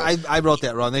in trouble. I wrote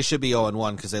that wrong. They should be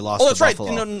 0-1 because they lost. Oh, that's to right.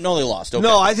 Buffalo. No, they lost. Okay.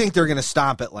 No, I think they're going to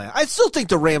stomp Atlanta. I still think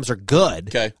the Rams are good.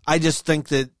 Okay. I just think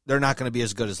that they're not going to be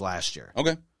as good as last year.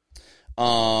 Okay.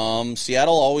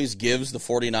 Seattle always gives the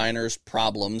 49ers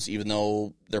problems, even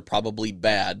though they're probably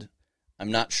bad. I'm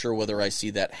not sure whether I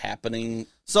see that happening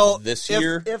this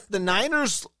year. If the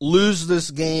Niners lose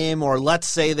this game, or let's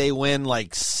say they win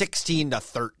like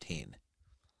 16-13,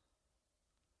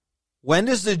 when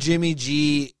does the Jimmy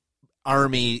G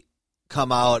army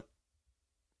come out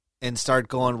and start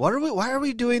going, why are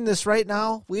we doing this right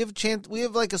now? We have a chance. We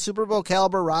have like a Super Bowl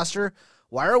caliber roster.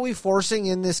 Why are we forcing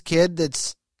in this kid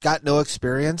that's got no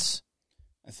experience?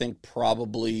 I think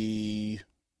probably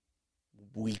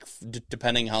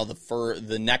depending how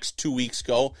the next 2 weeks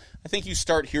go, I think you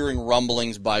start hearing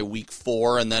rumblings by week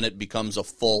 4, and then it becomes a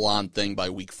full-on thing by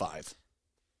week 5.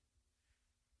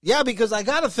 Yeah, because I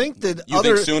got to think that you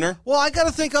think sooner? Well, I got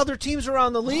to think other teams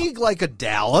around the league, like a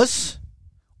Dallas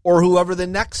or whoever the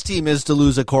next team is to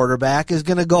lose a quarterback, is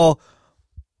going to go,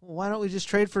 why don't we just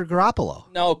trade for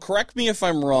Garoppolo? Now, correct me if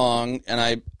I'm wrong, and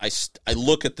I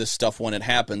look at this stuff when it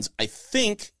happens. I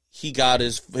think he got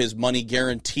his money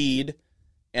guaranteed,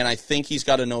 and I think he's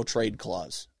got a no-trade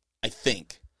clause. I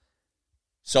think.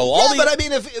 So but I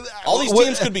mean, if all these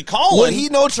teams could be calling, would he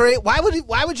no trade? Why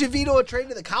would you veto a trade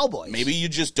to the Cowboys? Maybe you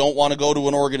just don't want to go to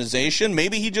an organization.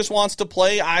 Maybe he just wants to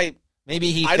play. I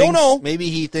don't know. Maybe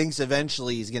he thinks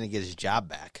eventually he's going to get his job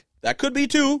back. That could be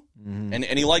too, and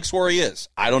he likes where he is.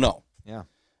 I don't know. Yeah.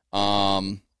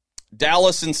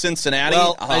 Dallas and Cincinnati.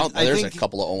 Well, there's a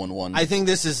couple of 0-1. I think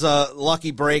this is a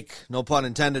lucky break, no pun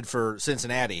intended, for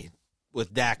Cincinnati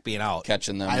with Dak being out.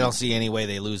 Catching them. I don't see any way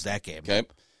they lose that game. Okay.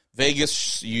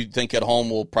 Vegas, you think at home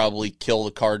will probably kill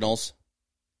the Cardinals?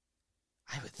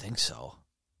 I would think so.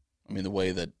 I mean, the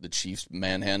way that the Chiefs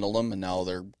manhandled them, and now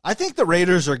they're... I think the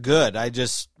Raiders are good. I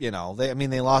just,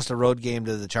 they lost a road game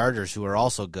to the Chargers, who are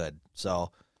also good.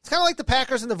 So it's kind of like the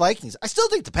Packers and the Vikings. I still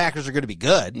think the Packers are going to be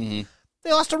good. Mm-hmm.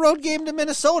 They lost a road game to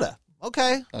Minnesota.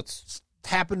 Okay. That's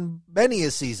happened many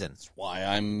a season. That's why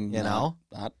I'm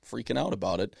not freaking out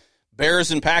about it. Bears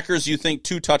and Packers, you think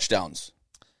 2 touchdowns?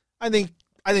 I think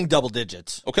double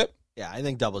digits. Okay. Yeah, I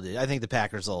think double digits. I think the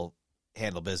Packers will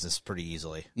handle business pretty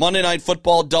easily. Monday Night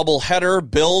Football doubleheader,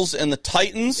 Bills and the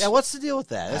Titans. Yeah, what's the deal with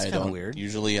that? That's kind of weird.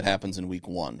 Usually it happens in week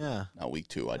 1. Yeah. Not week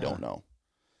 2. I don't know.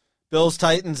 Bills,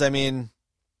 Titans,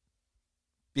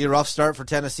 be a rough start for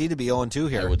Tennessee to be 0-2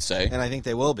 here. I would say. And I think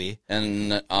they will be.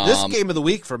 And this game of the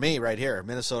week for me right here,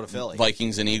 Minnesota-Philly.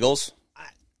 Vikings and Eagles.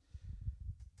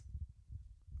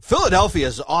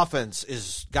 Philadelphia's offense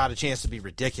is got a chance to be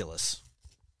ridiculous.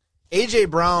 A.J.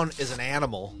 Brown is an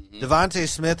animal. Mm-hmm. Devontae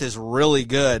Smith is really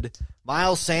good.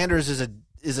 Miles Sanders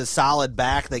is a solid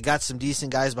back. They got some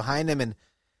decent guys behind him. And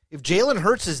if Jalen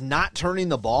Hurts is not turning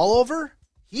the ball over,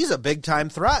 he's a big-time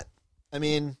threat. I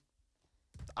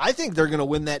think they're going to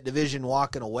win that division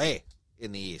walking away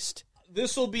in the East.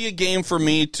 This will be a game for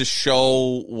me to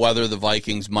show whether the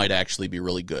Vikings might actually be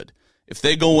really good. If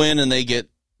they go in and they get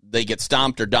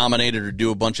stomped or dominated or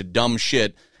do a bunch of dumb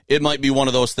shit, it might be one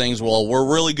of those things, well,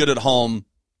 we're really good at home,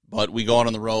 but we go out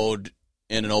on the road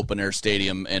in an open-air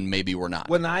stadium, and maybe we're not.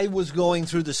 When I was going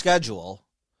through the schedule,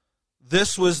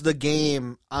 this was the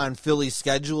game on Philly's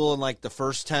schedule in like the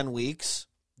first 10 weeks,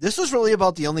 this was really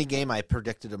about the only game I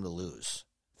predicted them to lose.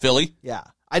 Philly? Yeah.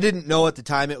 I didn't know at the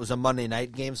time it was a Monday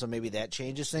night game, so maybe that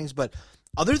changes things. But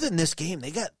other than this game,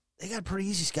 they got a pretty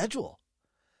easy schedule.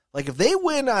 Like if they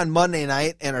win on Monday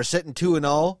night and are sitting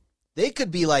 2-0, they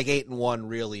could be like 8-1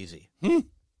 real easy.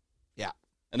 Yeah.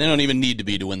 And they don't even need to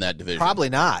be to win that division. Probably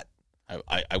not.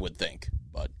 I would think.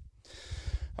 But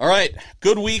all right,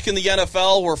 good week in the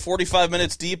NFL. We're 45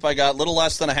 minutes deep. I got a little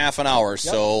less than a half an hour,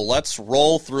 so let's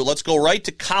roll through. Let's go right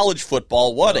to college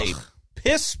football. What a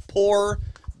piss-poor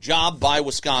job by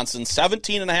Wisconsin.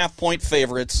 17.5-point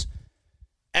favorites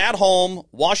at home,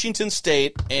 Washington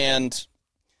State, and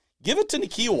give it to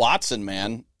Nakia Watson,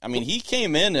 man. I mean, he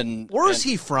came in and... Where is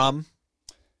he from?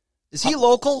 Is he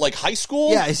local? Like high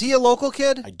school? Yeah, is he a local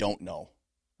kid? I don't know.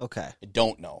 Okay. I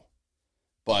don't know.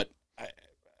 But...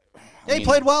 he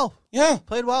played well. Yeah.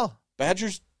 Played well.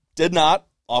 Badgers did not.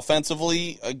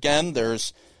 Offensively, again,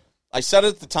 I said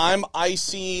it at the time, I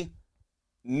see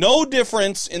no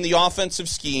difference in the offensive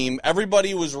scheme.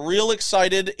 Everybody was real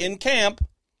excited in camp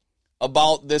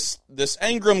about this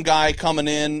Engram guy coming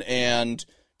in and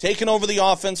taking over the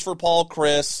offense for Paul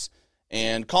Chryst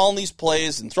and calling these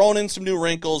plays and throwing in some new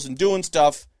wrinkles and doing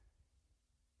stuff.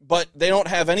 But they don't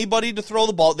have anybody to throw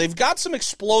the ball. They've got some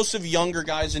explosive younger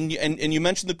guys, and you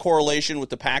mentioned the correlation with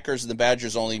the Packers and the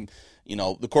Badgers. Only,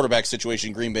 the quarterback situation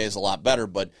in Green Bay is a lot better,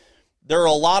 but there are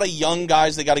a lot of young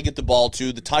guys they got to get the ball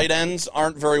to. The tight ends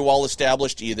aren't very well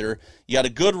established either. You got a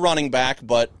good running back,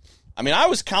 but I mean, I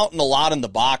was counting a lot in the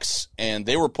box, and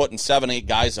they were putting 7-8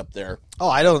 guys up there. Oh,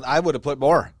 I would have put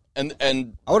more. And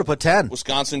I would have put 10.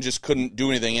 Wisconsin just couldn't do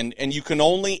anything, and you can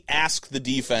only ask the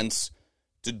defense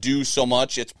to do so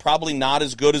much. It's probably not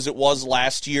as good as it was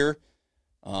last year.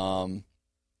 And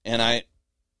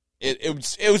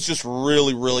it was just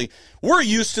really, really, we're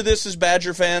used to this as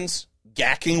Badger fans,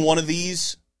 gacking one of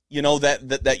these,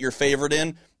 that you're favored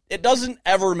in. It doesn't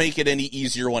ever make it any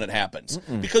easier when it happens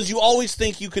because you always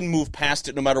think you can move past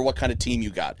it no matter what kind of team you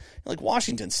got. Like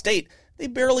Washington State, they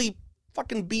barely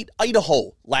fucking beat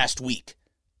Idaho last week.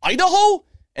 Idaho?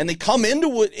 And they come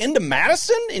into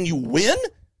Madison and you win?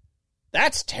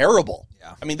 That's terrible.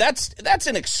 Yeah. I mean, that's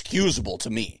inexcusable to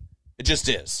me. It just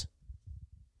is.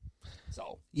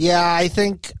 So yeah, I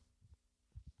think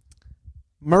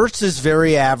Mertz is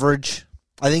very average.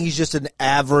 I think he's just an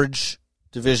average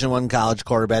Division I college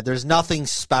quarterback. There's nothing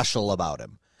special about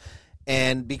him.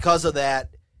 And because of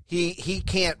that, he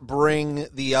can't bring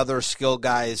the other skill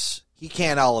guys. He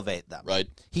can't elevate them. Right.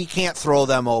 He can't throw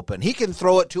them open. He can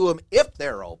throw it to them if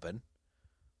they're open,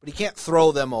 but he can't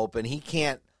throw them open. He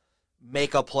can't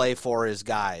make a play for his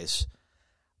guys.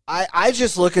 I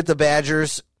just look at the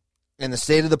Badgers and the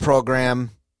state of the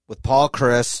program with Paul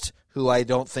Chryst, who I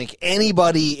don't think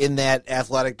anybody in that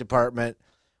athletic department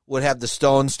would have the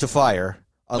stones to fire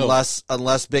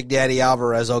unless Big Daddy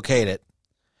Alvarez okayed it.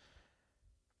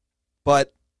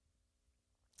 But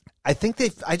I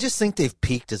just think they've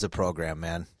peaked as a program,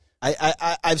 man.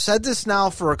 I've said this now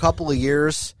for a couple of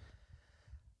years.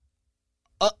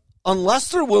 Unless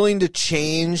they're willing to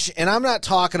change, and I'm not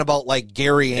talking about like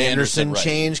Gary Anderson right.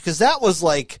 change, because that was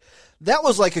like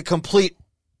a complete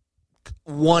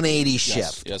 180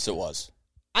 shift. Yes, it was.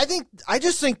 I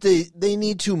just think they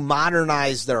need to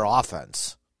modernize their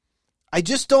offense. I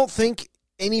just don't think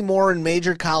anymore in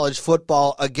major college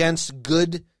football against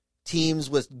good teams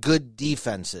with good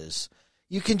defenses,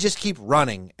 you can just keep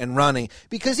running and running.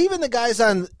 Because even the guys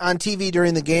on TV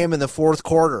during the game in the fourth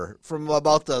quarter, from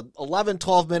about the 11,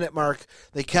 12-minute mark,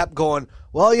 they kept going,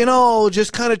 well,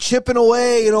 just kind of chipping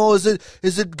away. Is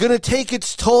it going to take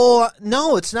its toll?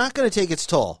 No, it's not going to take its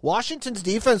toll. Washington's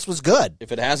defense was good.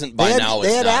 If it hasn't by now,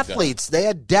 they had athletes. Good. They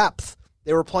had depth.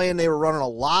 They were running a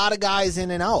lot of guys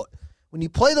in and out. When you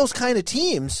play those kind of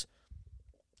teams,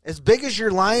 as big as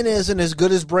your line is and as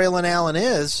good as Braylon Allen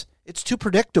is, it's too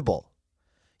predictable.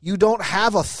 You don't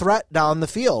have a threat down the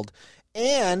field.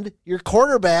 And your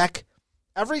quarterback,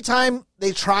 every time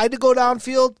they tried to go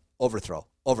downfield, overthrow.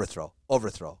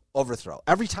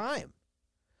 Every time.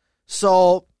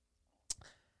 So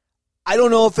I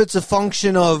don't know if it's a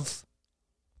function of,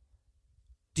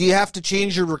 do you have to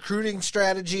change your recruiting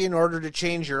strategy in order to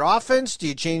change your offense? Do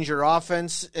you change your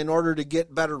offense in order to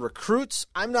get better recruits?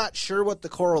 I'm not sure what the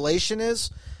correlation is.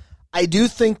 I do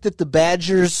think that the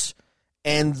Badgers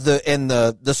and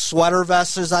the sweater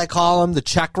vests, as I call them, the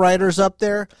check writers up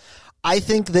there, I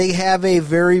think they have a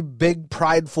very big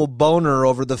prideful boner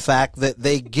over the fact that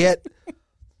they get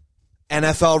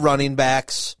NFL running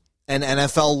backs and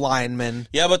NFL linemen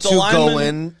but the to linemen, go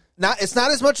in. It's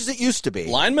not as much as it used to be.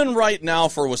 Linemen right now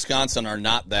for Wisconsin are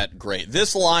not that great.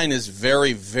 This line is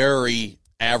very, very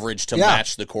average to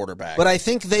match the quarterback. But I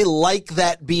think they like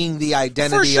that being the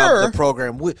identity of the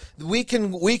program. We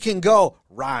can go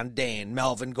Ron Dane,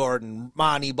 Melvin Gordon,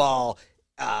 Monty Ball,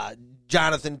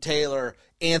 Jonathan Taylor,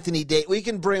 Anthony Day. We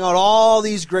can bring out all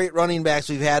these great running backs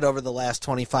we've had over the last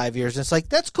 25 years. And it's like,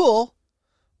 that's cool,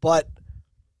 but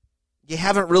you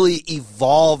haven't really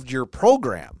evolved your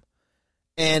program.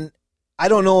 And I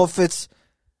don't know if it's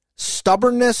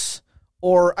stubbornness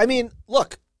or, I mean,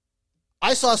 look,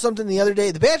 I saw something the other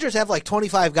day. The Badgers have like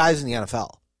 25 guys in the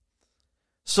NFL.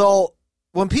 So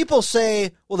when people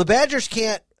say, well, the Badgers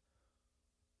can't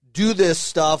do this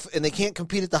stuff and they can't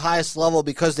compete at the highest level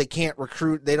because they can't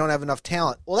recruit, they don't have enough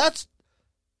talent. Well,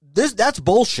 that's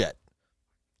bullshit.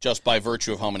 Just by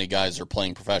virtue of how many guys are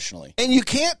playing professionally. And you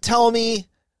can't tell me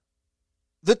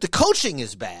that the coaching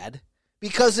is bad,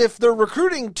 because if they're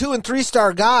recruiting 2- and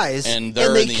 3-star guys and they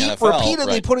in the keep NFL,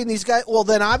 repeatedly putting these guys, well,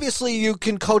 then obviously you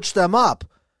can coach them up.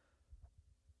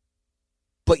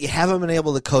 But you haven't been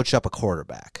able to coach up a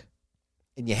quarterback.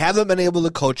 And you haven't been able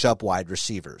to coach up wide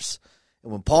receivers.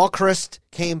 And when Paul Chryst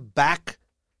came back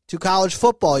to college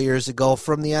football years ago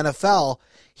from the NFL,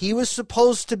 he was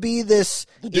supposed to be this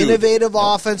innovative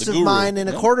offensive mind and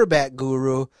a quarterback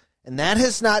guru, and that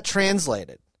has not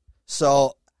translated.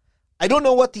 So I don't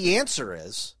know what the answer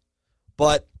is,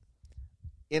 but,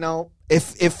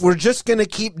 if we're just going to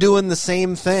keep doing the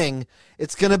same thing,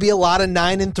 it's going to be a lot of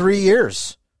 9-3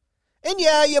 years. And,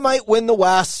 yeah, you might win the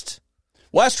West.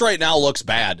 West right now looks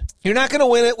bad. You're not going to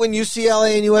win it when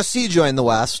UCLA and USC join the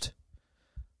West.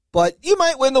 But you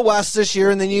might win the West this year,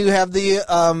 and then you have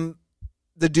the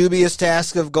dubious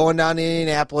task of going down to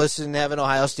Indianapolis and having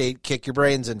Ohio State kick your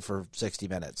brains in for 60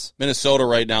 minutes. Minnesota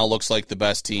right now looks like the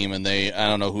best team, and I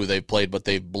don't know who they've played, but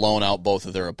they've blown out both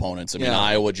of their opponents. I mean,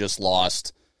 Iowa just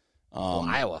lost.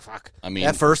 Iowa, fuck. I mean,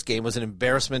 that first game was an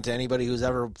embarrassment to anybody who's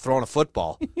ever thrown a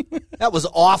football. That was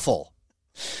awful.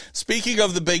 Speaking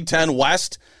of the Big Ten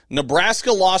West,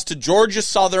 Nebraska lost to Georgia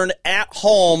Southern at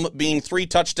home, being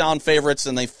 3-touchdown favorites,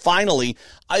 and they finally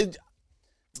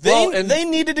they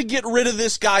needed to get rid of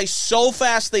this guy so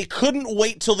fast they couldn't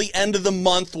wait till the end of the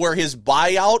month where his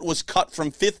buyout was cut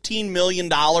from $15 million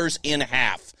in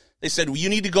half. They said, well, you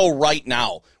need to go right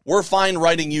now. We're fine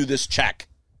writing you this check.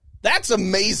 That's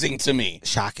amazing to me.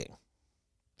 Shocking.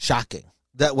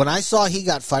 That when I saw he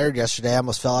got fired yesterday, I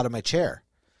almost fell out of my chair.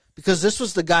 Because this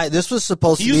was the guy, this was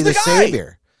supposed to be the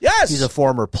savior. Yes. He's a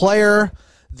former player.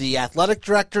 The athletic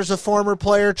director's a former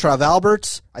player, Trev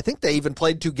Alberts. I think they even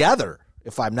played together,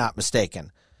 if I'm not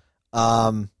mistaken.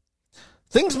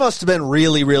 Things must have been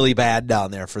really, really bad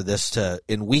down there for this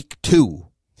in week 2.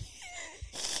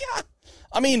 Yeah.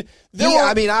 I mean, there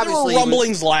were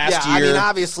rumblings last year. I mean,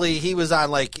 obviously, he was on,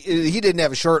 he didn't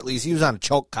have a short leash. He was on a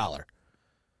choke collar.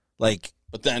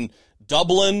 But then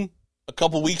Dublin a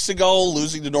couple weeks ago,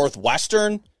 losing to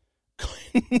Northwestern.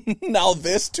 Now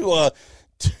this to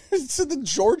the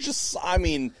Georgia. I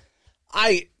mean,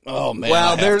 oh man.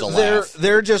 Well,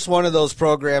 they're just one of those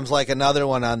programs, like another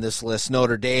one on this list,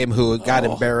 Notre Dame, who got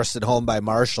embarrassed at home by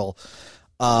Marshall.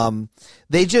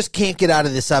 They just can't get out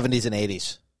of the 70s and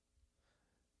 80s.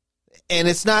 And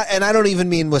it's not, and I don't even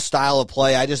mean with style of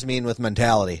play. I just mean with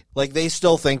mentality. They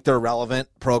still think they're relevant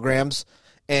programs.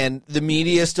 And the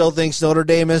media still thinks Notre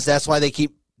Dame is. That's why they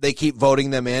keep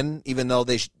voting them in, even though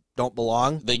they don't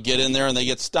belong. They get in there and they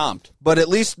get stomped. But at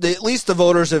least the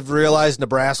voters have realized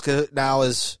Nebraska now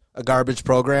is a garbage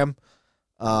program.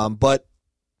 But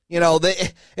and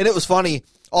it was funny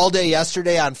all day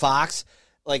yesterday on Fox.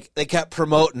 They kept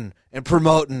promoting and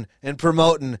promoting and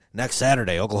promoting. Next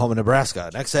Saturday, Oklahoma,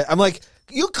 Nebraska. I'm like,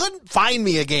 you couldn't find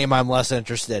me a game I'm less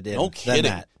interested in. No kidding.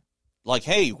 Than that.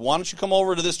 Hey, why don't you come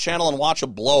over to this channel and watch a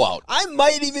blowout? I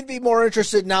might even be more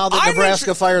interested now that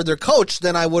Nebraska fired their coach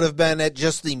than I would have been at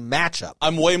just the matchup.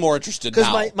 I'm way more interested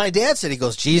now. Because my dad said,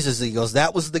 Jesus,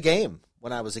 that was the game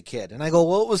when I was a kid. And I go,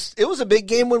 well, it was a big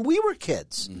game when we were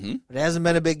kids. Mm-hmm. It hasn't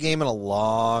been a big game in a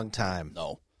long time.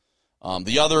 No. One of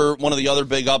the other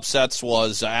big upsets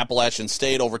was Appalachian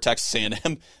State over Texas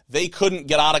A&M. They couldn't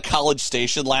get out of College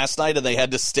Station last night, and they had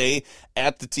to stay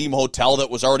at the team hotel that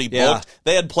was already booked. Yeah.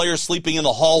 They had players sleeping in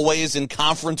the hallways, in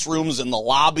conference rooms, in the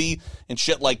lobby, and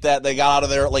shit like that. They got out of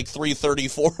there at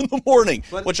 3:34 in the morning,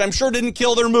 which I'm sure didn't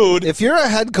kill their mood. If you're a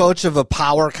head coach of a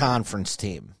power conference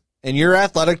team, and your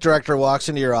athletic director walks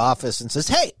into your office and says,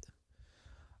 hey,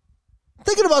 I'm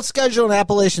thinking about scheduling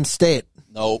Appalachian State.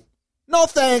 Nope. No,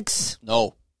 thanks.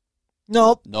 No.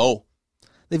 Nope. No.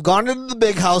 They've gone into the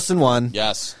big house and won.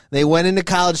 Yes. They went into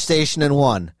College Station and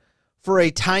won. For a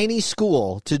tiny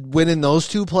school to win in those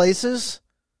two places,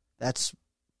 That's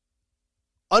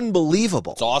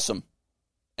unbelievable. It's awesome.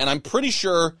 And I'm pretty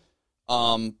sure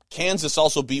Kansas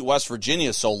also beat West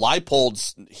Virginia, so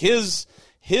Leipold's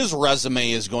his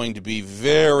resume is going to be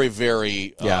very,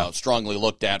 very strongly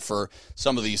looked at for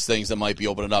some of these things that might be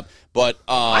opening up. But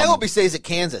I hope he stays at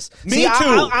Kansas. Me too.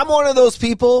 I'm one of those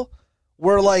people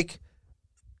where, like,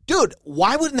 dude,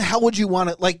 why wouldn't the hell would you want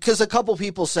to, like, because a couple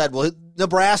people said, well,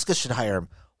 Nebraska should hire him.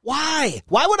 Why?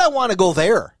 Why would I want to go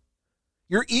there?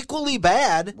 You're equally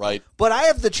bad, right? But I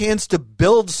have the chance to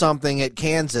build something at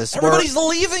Kansas. Everybody's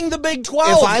leaving the Big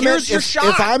 12. Here's your shot.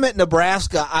 If I'm at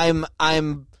Nebraska, I'm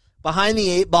behind the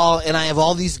 8 ball, and I have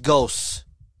all these ghosts.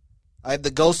 I have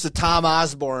the ghosts of Tom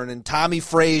Osborne and Tommy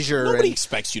Frazier. Nobody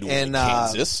expects you to win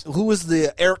Kansas. Who was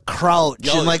the Eric Crouch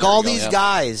and like all these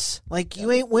guys? Like, you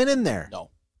ain't winning there. No.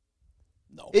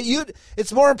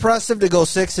 It's more impressive to go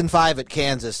 6-5 at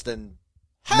Kansas than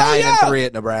 9-3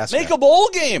 at Nebraska. Make a bowl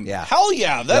game. Yeah. Hell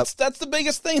yeah. That's the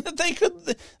biggest thing that they could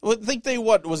think.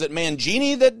 What was it,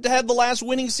 Mangini that had the last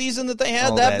winning season that they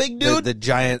had? That big dude, the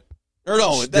giant. Or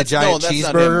no, the giant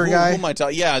cheeseburger guy. Who am I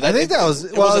talking? Yeah, I think that was.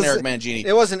 It wasn't Eric Mangini.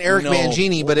 It wasn't Eric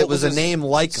Mangini, but it was a name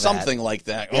like something like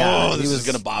that. Yeah, this is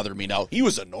going to bother me now. He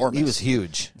was enormous. He was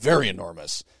huge, very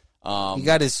enormous. He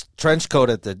got his trench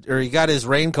coat he got his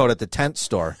raincoat at the tent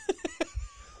store.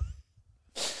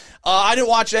 I didn't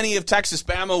watch any of Texas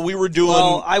Bama. We were doing.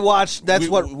 Well, I watched. We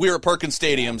were at Perkins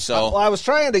Stadium. So I was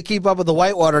trying to keep up with the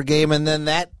Whitewater game, and then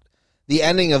the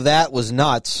ending of that was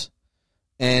nuts,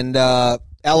 and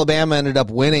Alabama ended up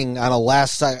winning on a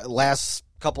last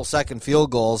couple second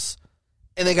field goals,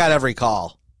 and they got every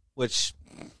call, which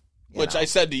I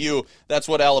said to you, that's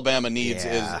what Alabama needs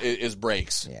is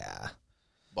breaks. Yeah,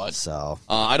 but so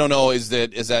I don't know. Is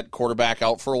that quarterback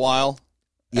out for a while?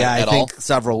 Yeah, I think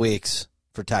several weeks.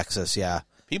 For Texas, yeah.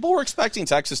 People were expecting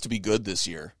Texas to be good this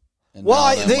year.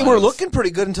 Well, they were looking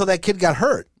pretty good until that kid got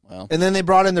hurt. Well, and then they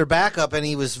brought in their backup, and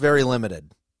he was very limited.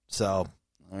 So,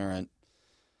 all right.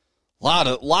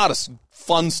 A lot of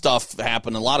fun stuff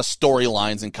happened, a lot of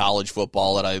storylines in college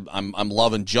football that I'm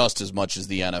loving just as much as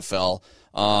the NFL.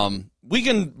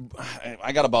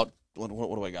 I got about what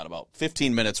do I got? About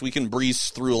 15 minutes. We can breeze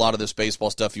through a lot of this baseball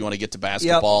stuff. You want to get to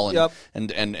basketball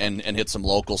and hit some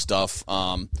local stuff.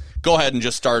 Go ahead and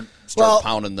just start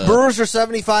pounding the Brewers are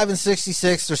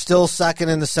 75-66. They're still second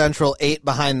in the Central, 8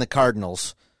 behind the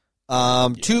Cardinals.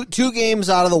 Two games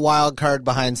out of the wild card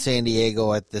behind San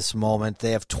Diego at this moment.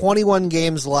 They have 21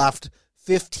 games left,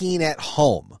 15 at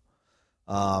home.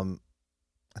 I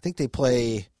think they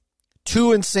play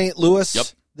 2 in St.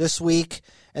 Louis this week.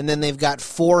 And then they've got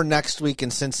 4 next week in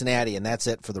Cincinnati, and that's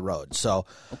it for the road. So,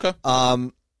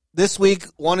 this week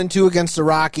 1-2 against the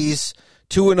Rockies,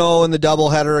 2-0 in the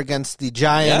doubleheader against the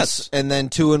Giants, and then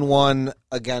 2-1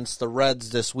 against the Reds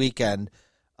this weekend,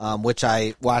 which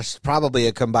I watched probably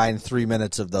a combined 3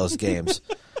 minutes of those games.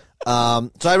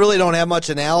 So I really don't have much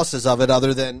analysis of it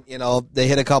other than they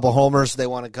hit a couple homers, they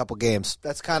won a couple games.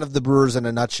 That's kind of the Brewers in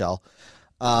a nutshell.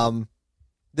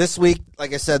 This week,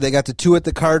 like I said, they got the 2 at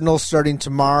the Cardinals starting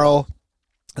tomorrow,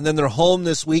 and then they're home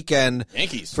this weekend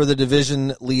Yankees for the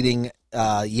division-leading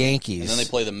Yankees. And then they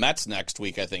play the Mets next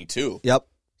week, I think, too. Yep.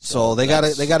 So they got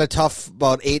a tough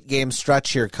about 8-game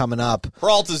stretch here coming up.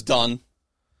 Peralta's done,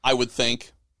 I would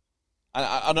think.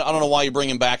 I don't know why you bring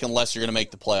him back unless you're going to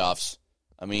make the playoffs.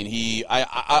 I mean,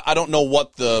 I don't know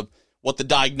what the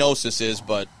diagnosis is,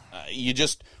 but you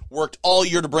just worked all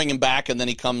year to bring him back, and then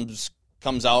he comes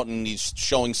out and he's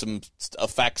showing some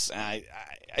effects. I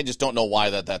just don't know why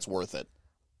that's worth it.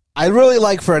 I really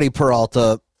like Freddie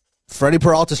Peralta. Freddie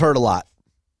Peralta's hurt a lot.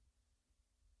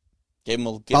 In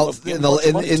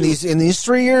these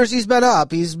 3 years he's been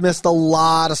up, he's missed a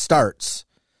lot of starts.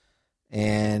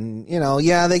 And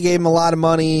they gave him a lot of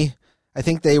money. I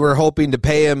think they were hoping to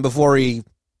pay him before it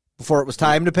was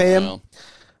time to pay him. Well.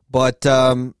 But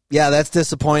that's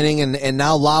disappointing. And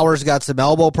now Lauer's got some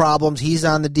elbow problems. He's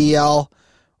on the DL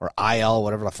or IL,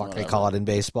 whatever the fuck they call it in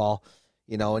baseball.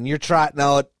 And you're trotting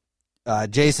out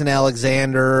Jason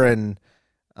Alexander and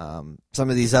some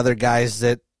of these other guys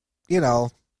that,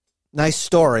 nice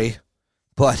story,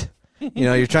 but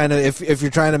you're trying to if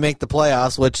you're trying to make the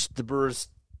playoffs, which the Brewers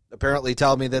apparently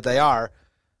tell me that they are,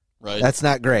 right? That's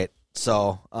not great.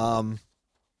 So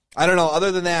I don't know.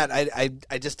 Other than that,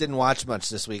 I just didn't watch much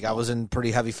this week. I was in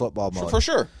pretty heavy football mode. For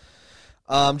sure.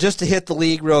 Just to hit the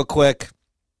league real quick,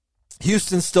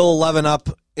 Houston's still 11 up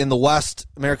in the West,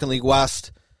 American League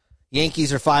West.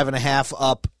 Yankees are 5.5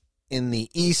 up in the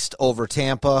East over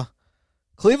Tampa.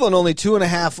 Cleveland only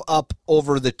 2.5 up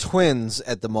over the Twins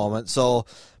at the moment. So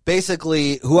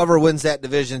basically, whoever wins that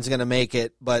division is going to make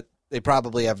it, but they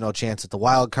probably have no chance at the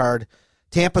wild card.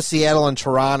 Tampa, Seattle, and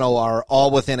Toronto are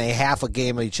all within a half a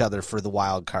game of each other for the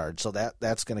wild card. So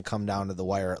that's going to come down to the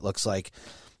wire, it looks like.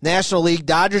 National League,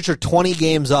 Dodgers are 20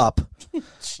 games up.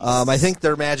 I think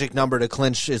their magic number to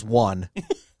clinch is 1.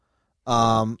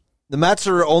 The Mets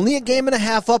are only a game and a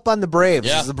half up on the Braves.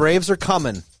 Yeah. The Braves are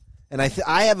coming, and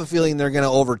I have a feeling they're going to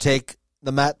overtake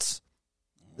the Mets.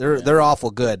 They're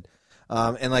awful good,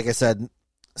 and like I said,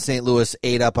 St. Louis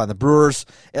 8 up on the Brewers.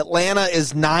 Atlanta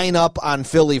is 9 up on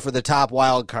Philly for the top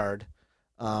wild card.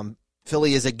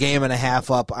 Philly is a game and a half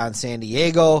up on San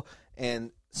Diego,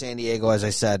 and San Diego, as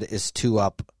I said, is 2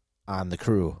 up on the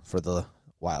Crew for the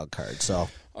wild card. So,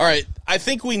 all right, I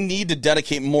think we need to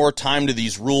dedicate more time to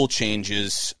these rule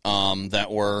changes that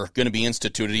were going to be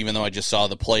instituted, even though I just saw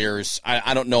the players.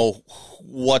 I don't know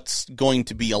what's going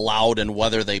to be allowed and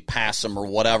whether they pass them or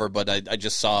whatever, but I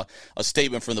just saw a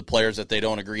statement from the players that they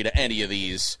don't agree to any of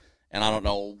these, and I don't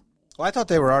know. Well, I thought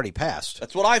they were already passed.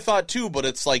 That's what I thought, too, but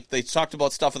it's like they talked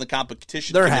about stuff in the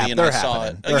competition They're committee, and I saw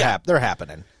it. They're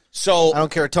happening. So I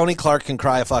don't care. Tony Clark can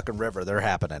cry a fucking river. They're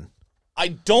happening. I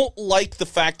don't like the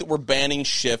fact that we're banning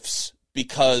shifts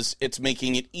because it's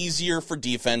making it easier for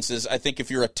defenses. I think if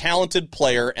you're a talented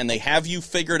player and they have you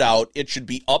figured out, it should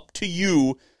be up to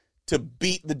you to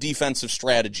beat the defensive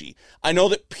strategy. I know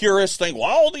that purists think,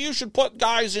 well, you should put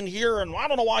guys in here, and I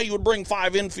don't know why you would bring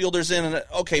 5 infielders in. And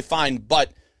okay, fine.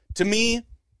 But to me,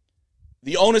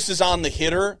 the onus is on the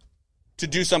hitter to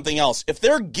do something else. If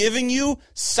they're giving you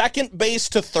second base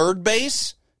to third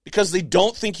base because they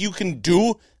don't think you can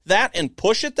do that and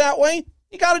push it that way,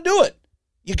 you got to do it.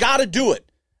 You got to do it.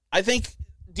 I think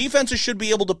defenses should be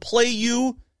able to play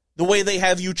you the way they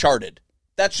have you charted.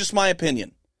 That's just my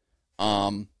opinion.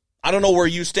 I don't know where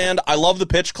you stand. I love the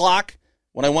pitch clock.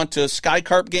 When I went to Sky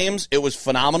Carp games, it was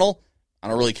phenomenal. I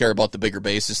don't really care about the bigger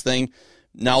bases thing.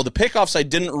 Now, the pickoffs I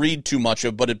didn't read too much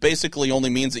of, but it basically only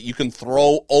means that you can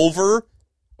throw over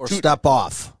or step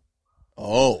off.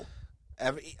 Oh.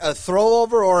 A throw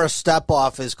over or a step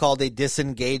off is called a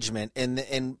disengagement.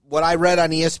 And what I read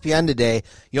on ESPN today,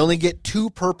 you only get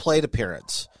 2 per plate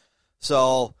appearance.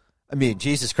 So, I mean,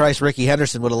 Jesus Christ, Ricky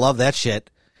Henderson would have loved that shit.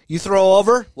 You throw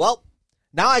over, well,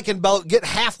 now I can get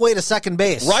halfway to second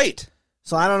base. Right.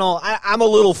 So I don't know. I'm a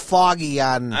little foggy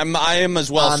on. I am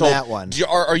as well. On so that one.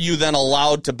 Are you then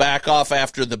allowed to back off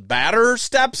after the batter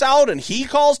steps out and he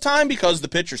calls time because the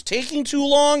pitcher's taking too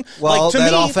long? Well, like, to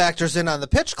that me, all factors in on the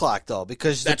pitch clock though,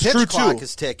 because the pitch clock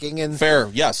is ticking. And fair,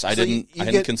 yes, I didn't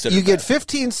consider. You get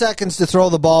 15 seconds to throw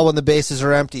the ball when the bases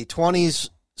are empty. 20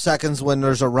 seconds when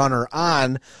there's a runner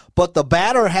on, but the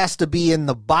batter has to be in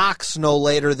the box no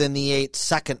later than the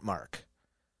 8-second mark.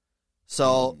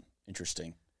 So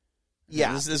interesting.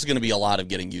 Yeah, this is going to be a lot of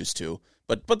getting used to,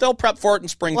 but they'll prep for it in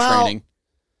spring training.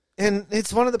 And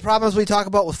it's one of the problems we talk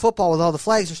about with football with all the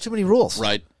flags. There's too many rules,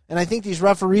 right? And I think these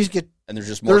referees and there's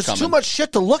just more. There's too much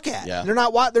shit to look at. Yeah. They're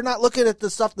not looking at the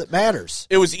stuff that matters.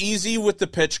 It was easy with the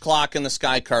pitch clock in the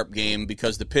Sky Carp game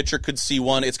because the pitcher could see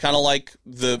one. It's kind of like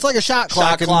it's like a shot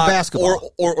clock in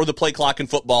basketball or the play clock in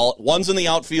football. One's in the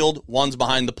outfield, one's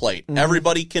behind the plate.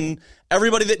 Mm-hmm.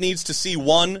 Everybody that needs to see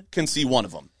one can see one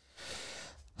of them.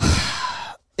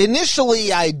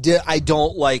 Initially, I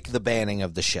don't like the banning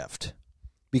of the shift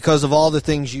because of all the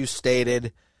things you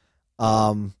stated.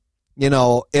 If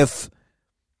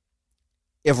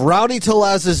Rowdy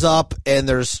Tellez is up and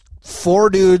there's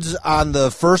 4 dudes on the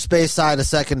first base side of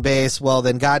second base, well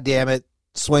then, goddamn it,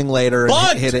 swing later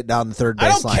and hit it down the third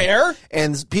base line. I don't care.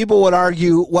 And people would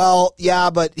argue, well, yeah,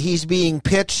 but he's being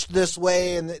pitched this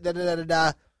way and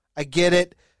da-da-da-da-da. I get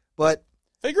it, but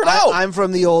figure it out. I'm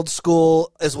from the old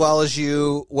school as well as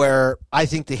you, where I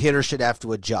think the hitter should have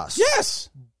to adjust. Yes,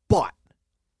 but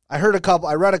I read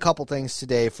a couple things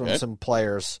today from some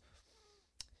players.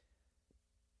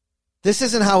 This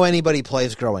isn't how anybody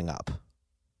plays growing up.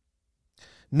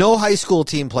 No high school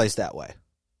team plays that way.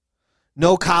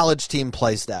 No college team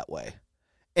plays that way.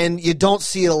 And you don't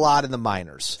see it a lot in the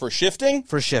minors. For shifting?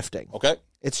 For shifting. Okay.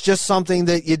 It's just something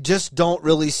that you just don't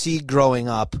really see growing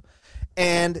up.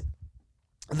 And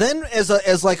then as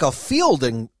like a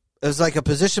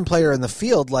position player in the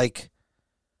field, like,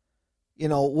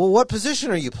 well, what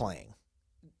position are you playing?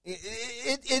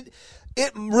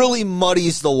 It really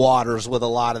muddies the waters with a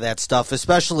lot of that stuff,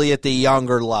 especially at the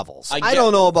younger levels. I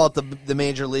don't know about the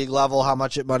major league level, how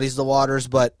much it muddies the waters,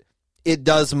 but it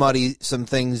does muddy some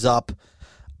things up.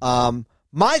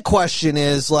 My question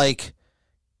is, like,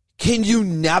 can you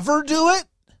never do it?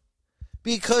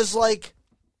 Because, like,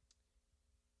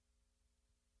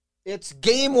 it's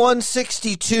game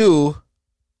 162,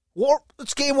 or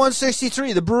it's game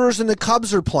 163. The Brewers and the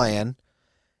Cubs are playing,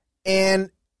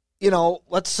 and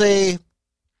let's say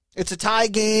it's a tie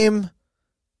game.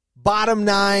 bottom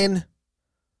 9,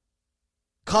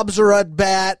 Cubs are at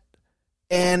bat,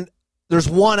 and there's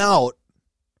one out.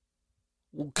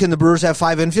 Can the Brewers have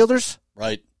 5 infielders?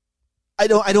 Right. I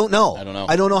don't know. I don't know.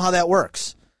 I don't know how that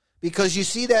works, because you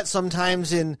see that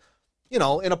sometimes in a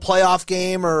playoff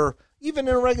game or even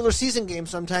in a regular season game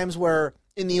sometimes, where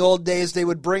in the old days they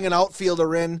would bring an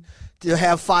outfielder in to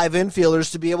have 5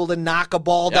 infielders to be able to knock a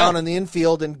ball down in the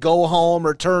infield and go home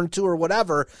or turn 2 or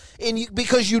whatever. And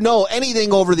because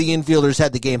anything over the infielders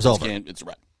had the game's over. It's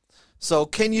right. So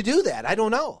can you do that? I don't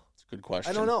know. It's a good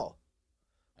question. I don't know.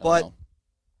 But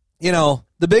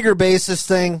the bigger basis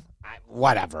thing,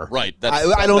 whatever. Right.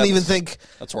 I don't even think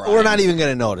that's where we're not even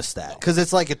going to notice that, because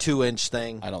it's like a 2-inch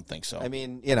thing. I don't think so. I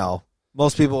mean,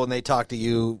 most people when they talk to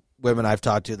you, women I've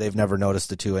talked to, they've never noticed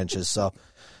the 2 inches. So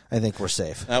I think we're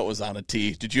safe. That was on a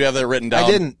tee. Did you have that written down? I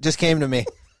didn't. Just came to me.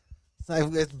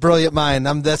 It's brilliant mind.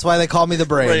 That's why they call me the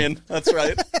brain. That's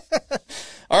right.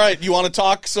 All right. You want to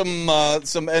talk some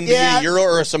NBA Euro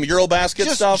or some Eurobasket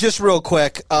stuff? Just real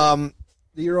quick.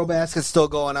 The Eurobasket's still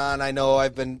going on. I know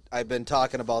I've been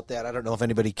talking about that. I don't know if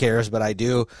anybody cares, but I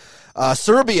do.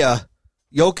 Serbia,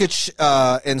 Jokic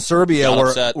and Serbia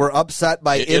were upset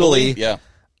by Italy. Yeah.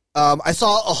 I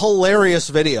saw a hilarious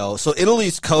video. So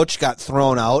Italy's coach got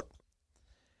thrown out,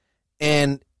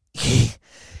 and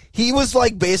he was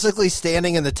like basically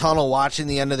standing in the tunnel watching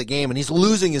the end of the game, and he's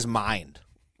losing his mind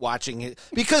watching it,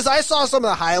 because I saw some of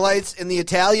the highlights, and the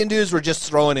Italian dudes were just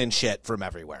throwing in shit from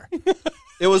everywhere.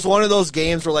 It was one of those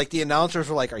games where like the announcers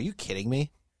were like, "Are you kidding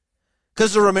me?"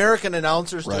 Because they're American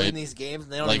announcers doing these games,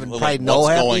 and they don't even probably know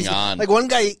what's half going these. on. Like one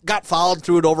guy got fouled,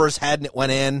 threw it over his head, and it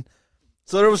went in.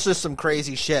 So there was just some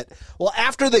crazy shit. Well,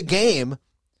 after the game,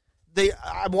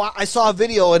 I saw a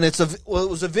video, and it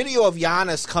was a video of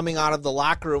Giannis coming out of the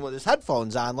locker room with his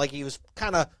headphones on, like he was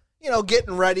kind of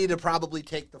getting ready to probably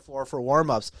take the floor for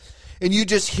warm-ups. And you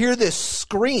just hear this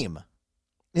scream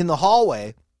in the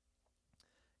hallway,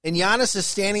 and Giannis is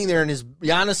standing there, and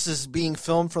Giannis is being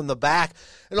filmed from the back,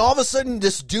 and all of a sudden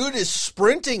this dude is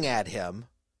sprinting at him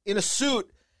in a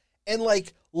suit and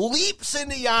like leaps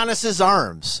into Giannis's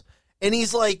arms. And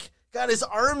he's like got his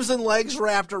arms and legs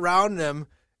wrapped around him,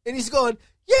 and he's going,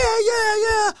 yeah,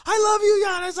 I love you,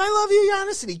 Giannis, I love you,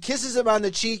 Giannis. And he kisses him on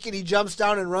the cheek, and he jumps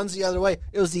down and runs the other way.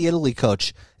 It was the Italy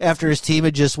coach. After his team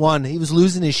had just won, he was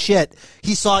losing his shit.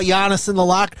 He saw Giannis in the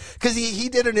locker, because he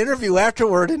did an interview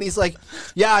afterward, and he's like,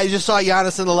 yeah, I just saw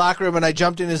Giannis in the locker room, and I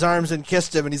jumped in his arms and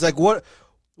kissed him. And he's like, what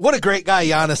a great guy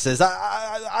Giannis is.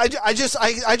 I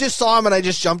just saw him, and I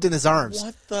just jumped in his arms.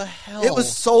 What the hell? It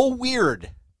was so weird.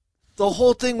 The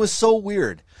whole thing was so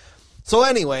weird. So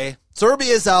anyway,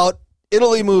 Serbia's out.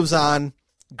 Italy moves on.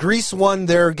 Greece won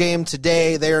their game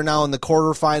today. They are now in the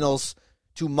quarterfinals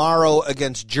tomorrow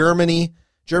against Germany.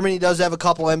 Germany does have a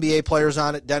couple NBA players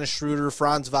on it. Dennis Schroeder,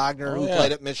 Franz Wagner, who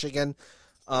played at Michigan.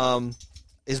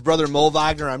 His brother Mo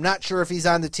Wagner, I'm not sure if he's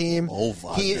on the team.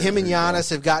 Him and Giannis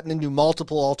have gotten into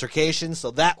multiple altercations,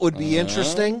 so that would be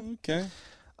interesting. Okay.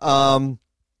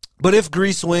 But if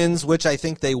Greece wins, which I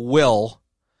think they will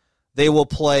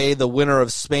play the winner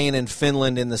of Spain and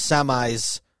Finland in the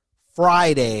semis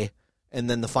Friday, and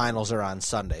then the finals are on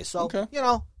Sunday. So,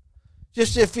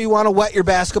 just if you want to whet your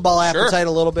basketball appetite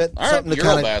a little bit, something to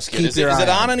kind of keep your eye on. Is it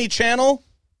on any channel?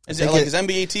 Is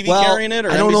NBA TV carrying it,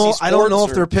 or I don't know. NBC I don't know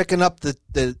Sports, if they're picking up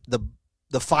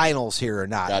the finals here or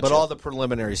not. Gotcha. But all the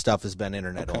preliminary stuff has been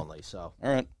internet only. So, all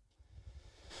right.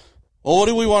 Well, what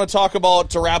do we want to talk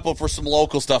about to wrap up for some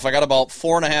local stuff? I got about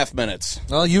 4.5 minutes.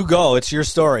 Well, you go. It's your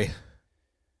story.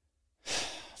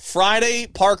 Friday,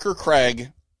 Parker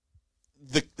Craig.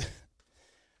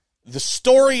 The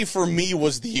story for me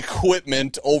was the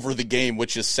equipment over the game,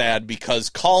 which is sad because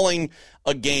calling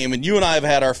a game, and you and I have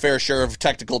had our fair share of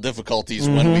technical difficulties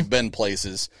when we've been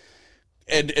places.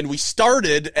 And we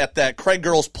started at that Craig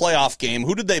girls playoff game.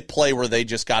 Who did they play where they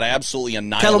just got absolutely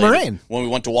annihilated? Kettle Moraine. When we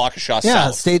went to Waukesha South.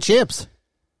 Yeah, state champs.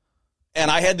 And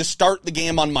I had to start the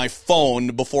game on my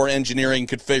phone before engineering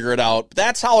could figure it out.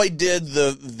 That's how I did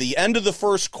the end of the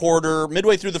first quarter,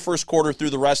 midway through the first quarter,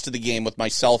 through the rest of the game with my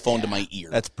cell phone to my ear.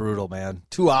 That's brutal, man.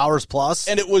 2 hours plus.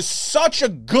 And it was such a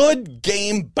good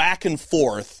game back and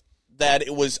forth that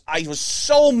I was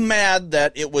so mad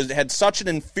that it had such an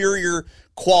inferior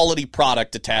quality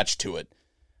product attached to it.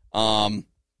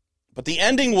 But the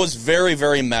ending was very,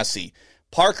 very messy.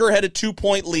 Parker had a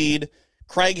 2-point lead.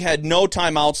 Craig had no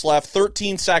timeouts left,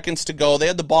 13 seconds to go. They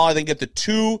had the ball, I think, at the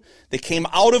 2. They came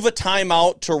out of a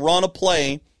timeout to run a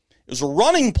play. It was a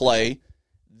running play.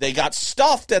 They got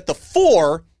stuffed at the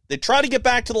 4. They tried to get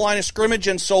back to the line of scrimmage,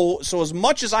 and so as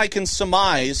much as I can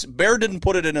surmise, Bear didn't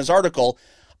put it in his article,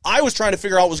 I was trying to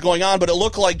figure out what was going on, but it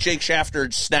looked like Jake Shafter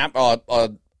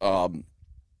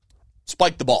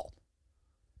spike the ball.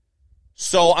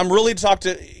 So I'm really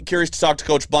curious to talk to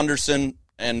Coach Bunderson,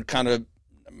 and kind of,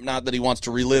 not that he wants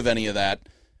to relive any of that,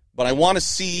 but I want to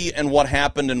see and what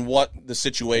happened and what the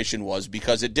situation was,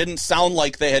 because it didn't sound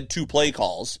like they had 2 play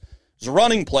calls. It was a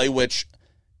running play, which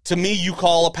to me you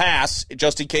call a pass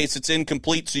just in case it's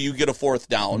incomplete so you get a 4th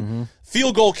down. Mm-hmm.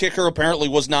 Field goal kicker apparently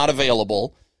was not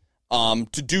available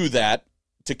to do that,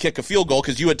 to kick a field goal,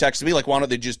 because you had texted me, like, why don't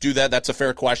they just do that? That's a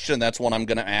fair question. That's one I'm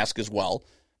going to ask as well.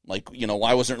 Like,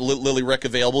 why wasn't Lily Rick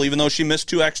available? Even though she missed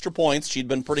 2 extra points, she'd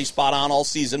been pretty spot on all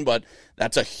season, but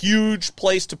that's a huge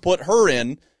place to put her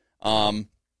in.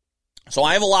 So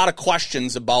I have a lot of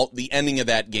questions about the ending of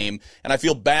that game, and I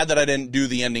feel bad that I didn't do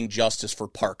the ending justice for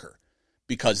Parker,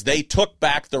 because they took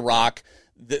back the rock.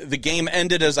 The game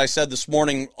ended, as I said this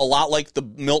morning, a lot like the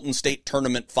Milton State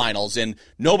tournament finals, and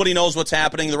nobody knows what's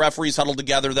happening. The referees huddle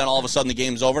together, then all of a sudden the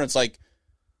game's over, and it's like,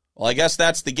 well, I guess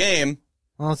that's the game.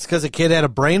 Well, it's because the kid had a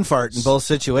brain fart in both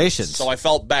situations. So I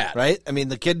felt bad. Right? I mean,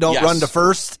 the kid don't run to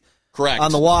first. Correct.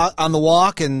 On the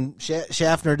walk, and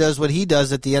Schaffner does what he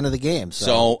does at the end of the game.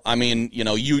 So I mean,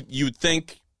 you'd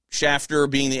think Schaffner,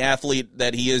 being the athlete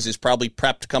that he is probably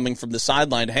prepped coming from the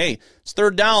sideline. Hey, it's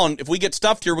 3rd down. If we get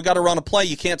stuffed here, we got to run a play.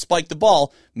 You can't spike the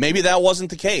ball. Maybe that wasn't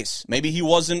the case. Maybe he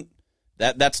wasn't.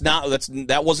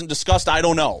 That wasn't discussed. I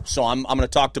don't know. So I'm going to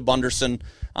talk to Bunderson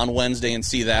on Wednesday and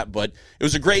see that. But it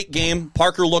was a great game.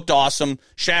 Parker looked awesome.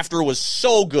 Schaffner was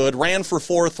so good. Ran for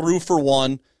 4, threw for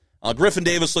 1. Griffin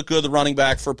Davis looked good, the running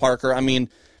back for Parker. I mean,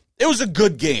 it was a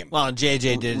good game. Well, and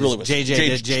JJ did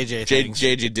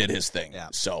JJ did his thing. Yeah.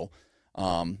 So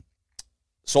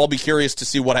I'll be curious to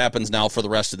see what happens now for the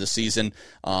rest of the season.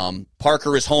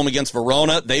 Parker is home against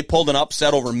Verona. They pulled an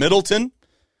upset over Middleton,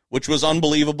 which was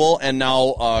unbelievable. And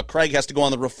now Craig has to go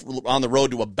on the road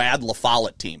to a bad La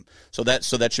Follette team. So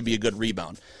that should be a good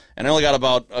rebound. And I only got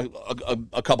about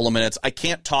a couple of minutes. I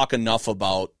can't talk enough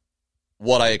about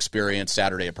what I experienced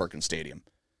Saturday at Perkins Stadium.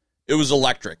 It was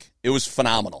electric. It was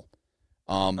phenomenal.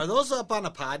 Are those up on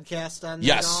a podcast on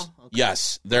Yes. Okay.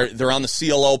 Yes. They're on the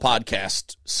CLO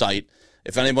podcast site.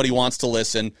 If anybody wants to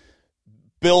listen.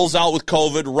 Bill's out with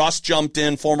COVID. Russ jumped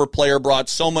in. Former player, brought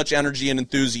so much energy and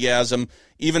enthusiasm.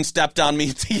 Even stepped on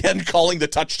me at the end, calling the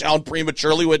touchdown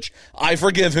prematurely, which I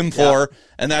forgive him for,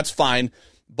 and that's fine.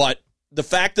 But the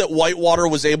fact that Whitewater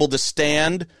was able to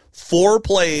stand 4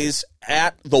 plays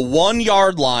at the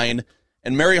 1-yard line,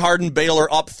 and Mary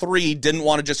Hardin-Baylor up 3, didn't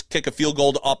want to just kick a field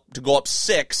goal to go up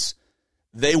 6.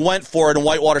 They went for it, and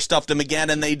Whitewater stuffed them again,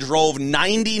 and they drove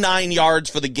 99 yards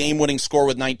for the game-winning score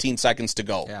with 19 seconds to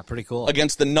go. Yeah, pretty cool.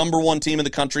 Against the number 1 team in the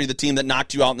country, the team that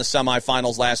knocked you out in the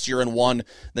semifinals last year and won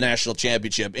the national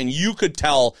championship. And you could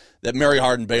tell that Mary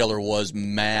Hardin-Baylor was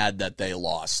mad that they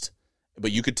lost.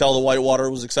 But you could tell the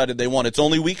Whitewater was excited they won. It's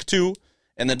only week 2,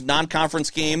 and the non-conference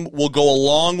game will go a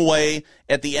long way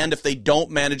at the end if they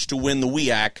don't manage to win the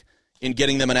WIAC in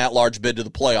getting them an at-large bid to the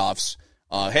playoffs.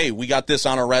 Hey, we got this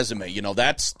on our resume.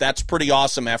 That's pretty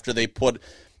awesome after they put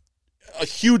a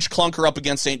huge clunker up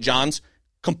against St. John's.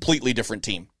 Completely different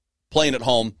team. Playing at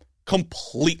home,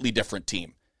 completely different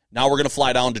team. Now we're going to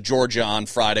fly down to Georgia on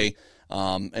Friday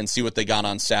and see what they got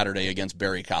on Saturday against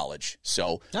Berry College.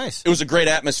 So nice. It was a great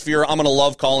atmosphere. I'm going to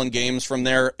love calling games from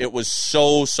there. It was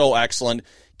so excellent.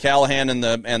 Callahan and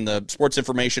the sports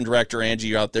information director,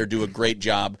 Angie, out there do a great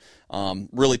job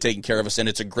really taking care of us, and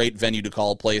it's a great venue to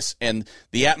call a place. And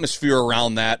the atmosphere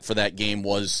around that for that game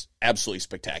was absolutely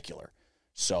spectacular.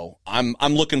 So I'm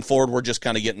looking forward. We're just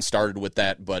kind of getting started with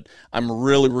that, but I'm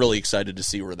really excited to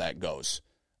see where that goes.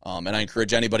 And I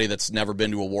encourage anybody that's never been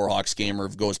to a Warhawks game or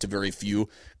goes to very few,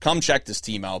 come check this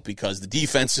team out because the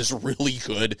defense is really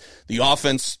good. The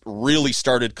offense really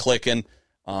started clicking.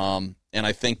 And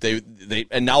I think they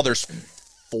and now there's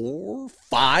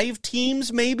 4-5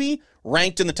 teams maybe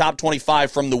ranked in the top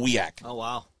 25 from the WIAC. Oh,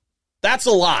 wow. That's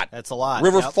a lot. That's a lot.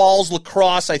 River Falls,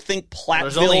 Lacrosse, I think Platteville.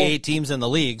 There's only 8 teams in the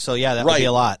league, so yeah, that would be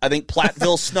a lot. I think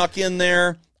Platteville snuck in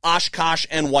there, Oshkosh,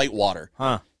 and Whitewater.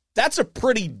 Huh. That's a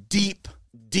pretty deep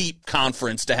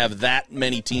conference to have that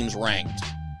many teams ranked.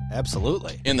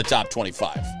 Absolutely. In the top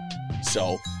 25.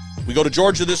 So we go to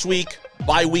Georgia this week,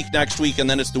 bye week next week, and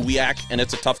then it's the WIAC, and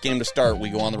it's a tough game to start. We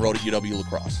go on the road at UW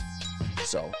Lacrosse.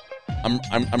 So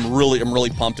I'm really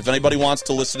pumped. If anybody wants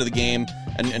to listen to the game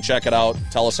and check it out,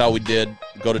 tell us how we did,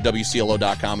 go to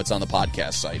WCLO.com. It's on the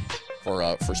podcast site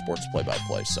for sports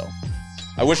play-by-play. So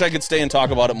I wish I could stay and talk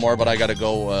about it more, but I got to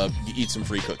go eat some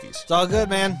free cookies. It's all good,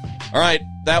 man. All right,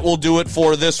 that will do it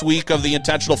for this week of the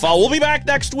Intentional Foul. We'll be back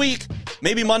next week.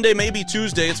 Maybe Monday, maybe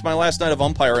Tuesday. It's my last night of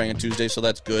umpiring on Tuesday, so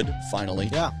that's good, finally.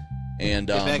 Yeah. And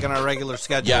get back on our regular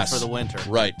schedule for the winter.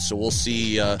 Right, so we'll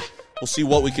see we'll see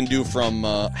what we can do from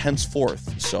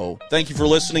henceforth. So thank you for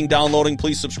listening, downloading.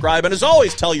 Please subscribe. And as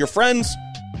always, tell your friends.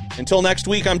 Until next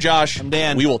week, I'm Josh. I'm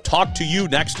Dan. We will talk to you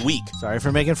next week. Sorry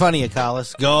for making fun of you,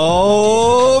 Collis.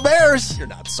 Go Bears! You're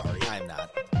not sorry. I'm not.